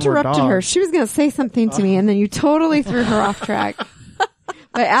you're what? doing You interrupted dog. her. She was going to say something to me, and then you totally threw her off track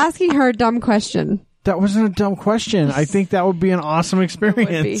by asking her a dumb question. That wasn't a dumb question. I think that would be an awesome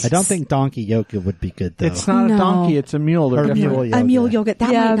experience. I don't think donkey yoga would be good, though. It's not a donkey. It's a mule. Or mule yoga. A mule yoga. That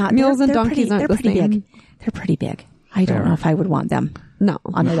might not. Mules and donkeys aren't the same. Big. They're pretty big. I don't know if I would want them. No.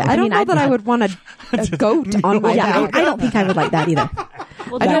 I don't know that I would want a goat on my back. I don't think I would like that either.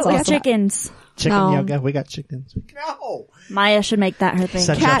 Well, that's with chickens. Chicken yoga. We got chickens. No. Maya should make that her thing.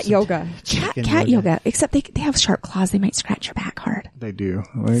 Cat yoga. Cat yoga. Except they have sharp claws. They might scratch your back hard. They do.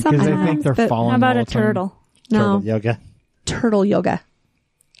 Because they think they're falling. How about all a the time. turtle? No. Turtle yoga.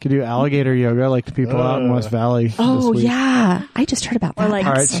 Could do alligator yoga like the people out in West Valley. Oh, yeah. I just heard about that. Like,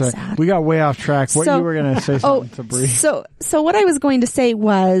 all right, so so we got way off track. You were going to say something to Bree. So what I was going to say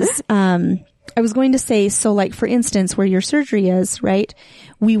was, I was going to say, so like for instance, where your surgery is, right?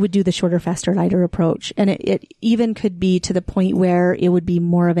 We would do the shorter, faster, lighter approach. And it even could be to the point where it would be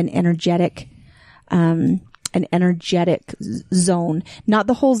more of an energetic zone, not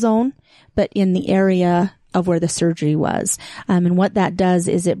the whole zone, but in the area of where the surgery was. And what that does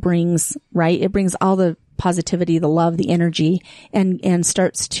is it brings all the positivity, the love, the energy, and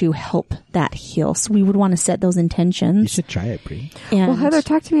starts to help that heal. So we would want to set those intentions. You should try it, Bree. Well, Heather,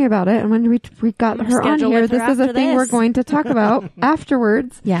 talk to me about it. And when we got her on here, this is a thing we're going to talk about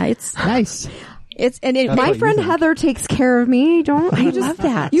afterwards. Yeah, it's nice. My friend Heather takes care of me. I love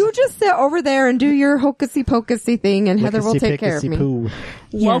that. You just sit over there and do your hocusy pocusy thing, and Heather will take care of me. Poo.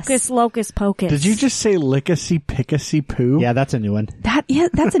 Yes. Lockus, locus, pocus. Did you just say lickasy pickasy poo? Yeah, that's a new one.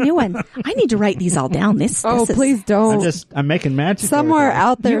 That's a new one. I need to write these all down. Please don't. I'm making magic. Somewhere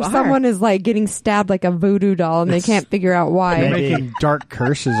out there, someone is like getting stabbed like a voodoo doll, and they can't figure out why. You're making dark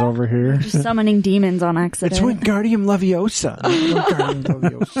curses over here. Just summoning demons on accident. It's Wingardium Leviosa. Wingardium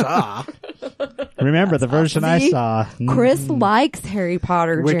Leviosa. Remember the version I saw. Chris likes Harry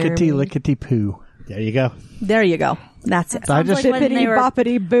Potter. Wickety lickety poo. There you go. There you go. That's it. I just like when they were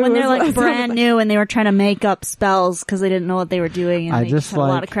like brand new and they were trying to make up spells because they didn't know what they were doing, and they just had a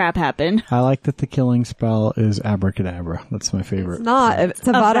lot of crap happen. I like that the killing spell is abracadabra. That's my favorite. It's not. It's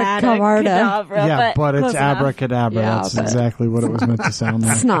Avada Kedavra. Yeah, but it's abracadabra. Yeah, that's exactly what it was meant to sound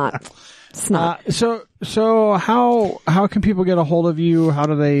like. It's not. It's not. So how can people get a hold of you? How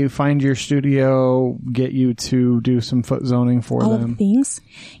do they find your studio, get you to do some foot zoning for all them? All the things.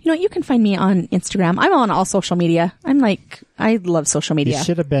 You can find me on Instagram. I'm on all social media. I love social media. You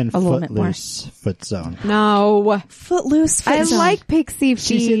should have been Footloose Foot Zone. No. Footloose Foot Zone. I like Pixie Feet.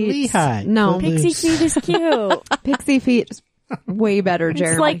 She's in Lehigh. No. Pixie Feet is cute. Pixie Feet is way better,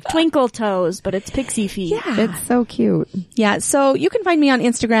 Jeremy. It's like Twinkle Toes, but it's Pixie Feet. Yeah. It's so cute. Yeah. So you can find me on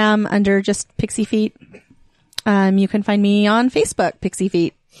Instagram under just Pixie Feet. You can find me on Facebook, Pixie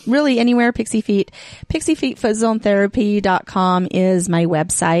Feet. Really anywhere, Pixie Feet. PixieFeetFootZoneTherapy.com is my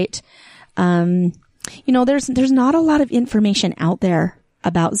website. There's not a lot of information out there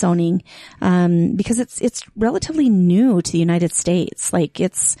about zoning, because it's relatively new to the United States. Like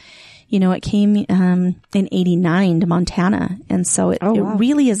it came, in 89 to Montana. And so it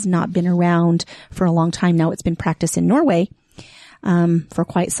really has not been around for a long time now. It's been practiced in Norway, for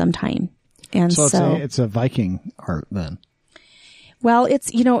quite some time. And so it's a Viking art then. Well, it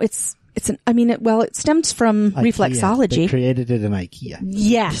stems from IKEA. reflexology. They created it in IKEA.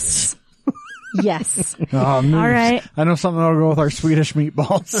 Yes. Yes. All right. I know something that'll go with our Swedish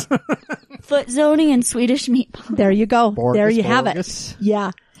meatballs. Foot zoning and Swedish meatballs. There you go. Borgus, there you have Borgus. it.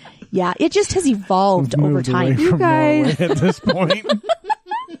 Yeah. Yeah. It just has evolved over time. You guys. Norway at this point.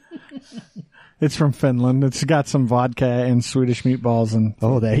 It's from Finland. It's got some vodka and Swedish meatballs and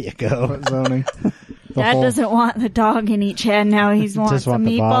there you go. foot zoning. Dad doesn't want the dog in each hand now. He wants a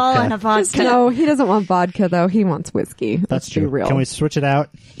meatball and a vodka. No, he doesn't want vodka though. He wants whiskey. That's true. Real. Can we switch it out?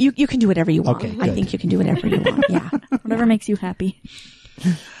 You can do whatever you want. Okay, I good. think you can do whatever you want. Yeah. Whatever makes you happy.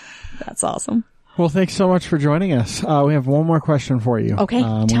 That's awesome. Well, thanks so much for joining us. We have one more question for you. Okay,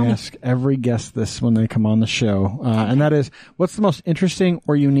 we tell me. ask every guest this when they come on the show, and that is, what's the most interesting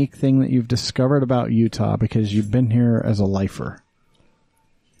or unique thing that you've discovered about Utah because you've been here as a lifer?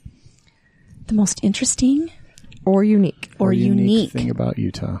 The most interesting or unique thing about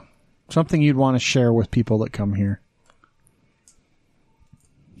Utah. Something you'd want to share with people that come here.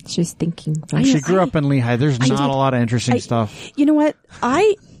 She's thinking. She grew up in Lehigh. There's not a lot of interesting stuff. You know what?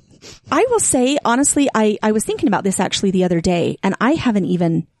 I will say, honestly, I was thinking about this actually the other day, and I haven't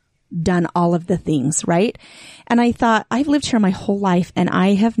even done all of the things, right? And I thought, I've lived here my whole life, and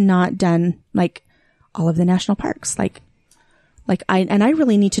I have not done, like, all of the national parks. I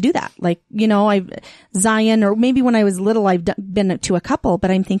really need to do that. Zion, or maybe when I was little, I've been to a couple,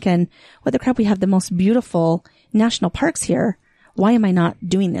 but I'm thinking, what the crap, we have the most beautiful national parks here. Why am I not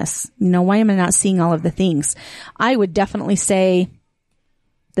doing this? Why am I not seeing all of the things? I would definitely say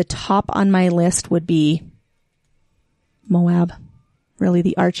the top on my list would be Moab. Really,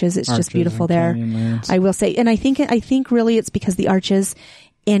 the arches. It's just beautiful there. I will say, and I think really it's because the arches,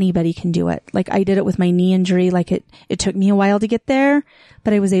 anybody can do it. Like I did it with my knee injury. Like it took me a while to get there,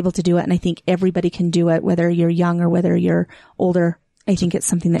 but I was able to do it. And I think everybody can do it, whether you're young or whether you're older. I think it's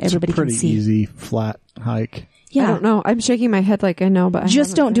something that everybody can see. Pretty easy, flat hike. Yeah. I don't know. I'm shaking my head like I know, but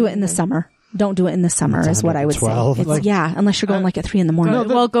just don't do it in the summer. Don't do it in the summer is what I would say. Unless you're going at 3 a.m.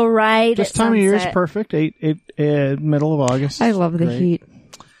 We'll go right. This time of year is perfect. Middle of August. I love the heat.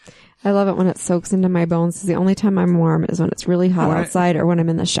 I love it when it soaks into my bones. The only time I'm warm is when it's really hot outside or when I'm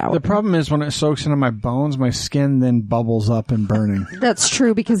in the shower. The problem is when it soaks into my bones, my skin then bubbles up and burning. That's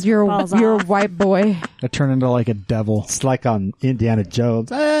true because you're a white boy. I turn into like a devil. It's like on Indiana Jones.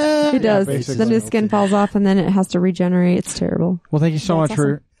 It does. Then his skin falls off and then it has to regenerate. It's terrible. Well, thank you so much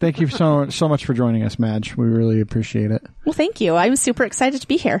so much for joining us, Madge. We really appreciate it. Well, thank you. I'm super excited to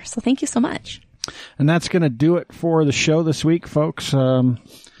be here. So thank you so much. And that's going to do it for the show this week, folks.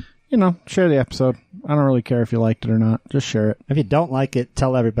 Share the episode. I don't really care if you liked it or not. Just share it. If you don't like it,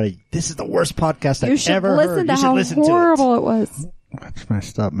 tell everybody, this is the worst podcast I've ever You should listen heard. to how horrible it was. That's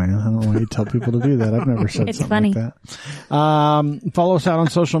messed up, man. I don't know why you tell people to do that. I've never said something funny. like that. Follow us out on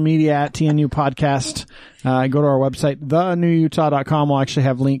social media at TNU Podcast. Go to our website, thenewutah.com. We'll actually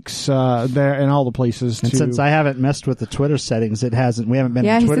have links there in all the places. And since I haven't messed with the Twitter settings, we haven't been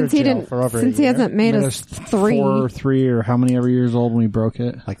in Twitter jail for over a year. Since he hasn't made us 3 or how many ever years old when we broke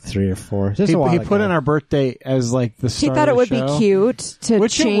it? Like 3 or 4. He put in our birthday as like the start. He thought it would be cute to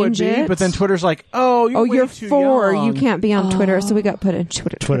Which change it would be, but then Twitter's like, you're too 4. young. You can't be on Twitter, so we got put in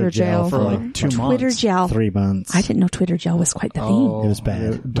Twitter jail for like 2 months. Twitter jail. 3 months. I didn't know Twitter jail was quite the thing. It was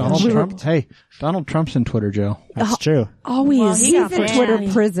bad. Donald Trump's in Twitter jail. That's true. Always. Well, He's in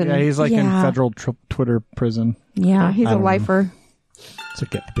Twitter prison. Yeah, he's like in federal Twitter prison. Yeah, he's a lifer. So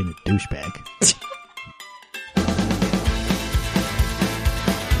get being a douchebag.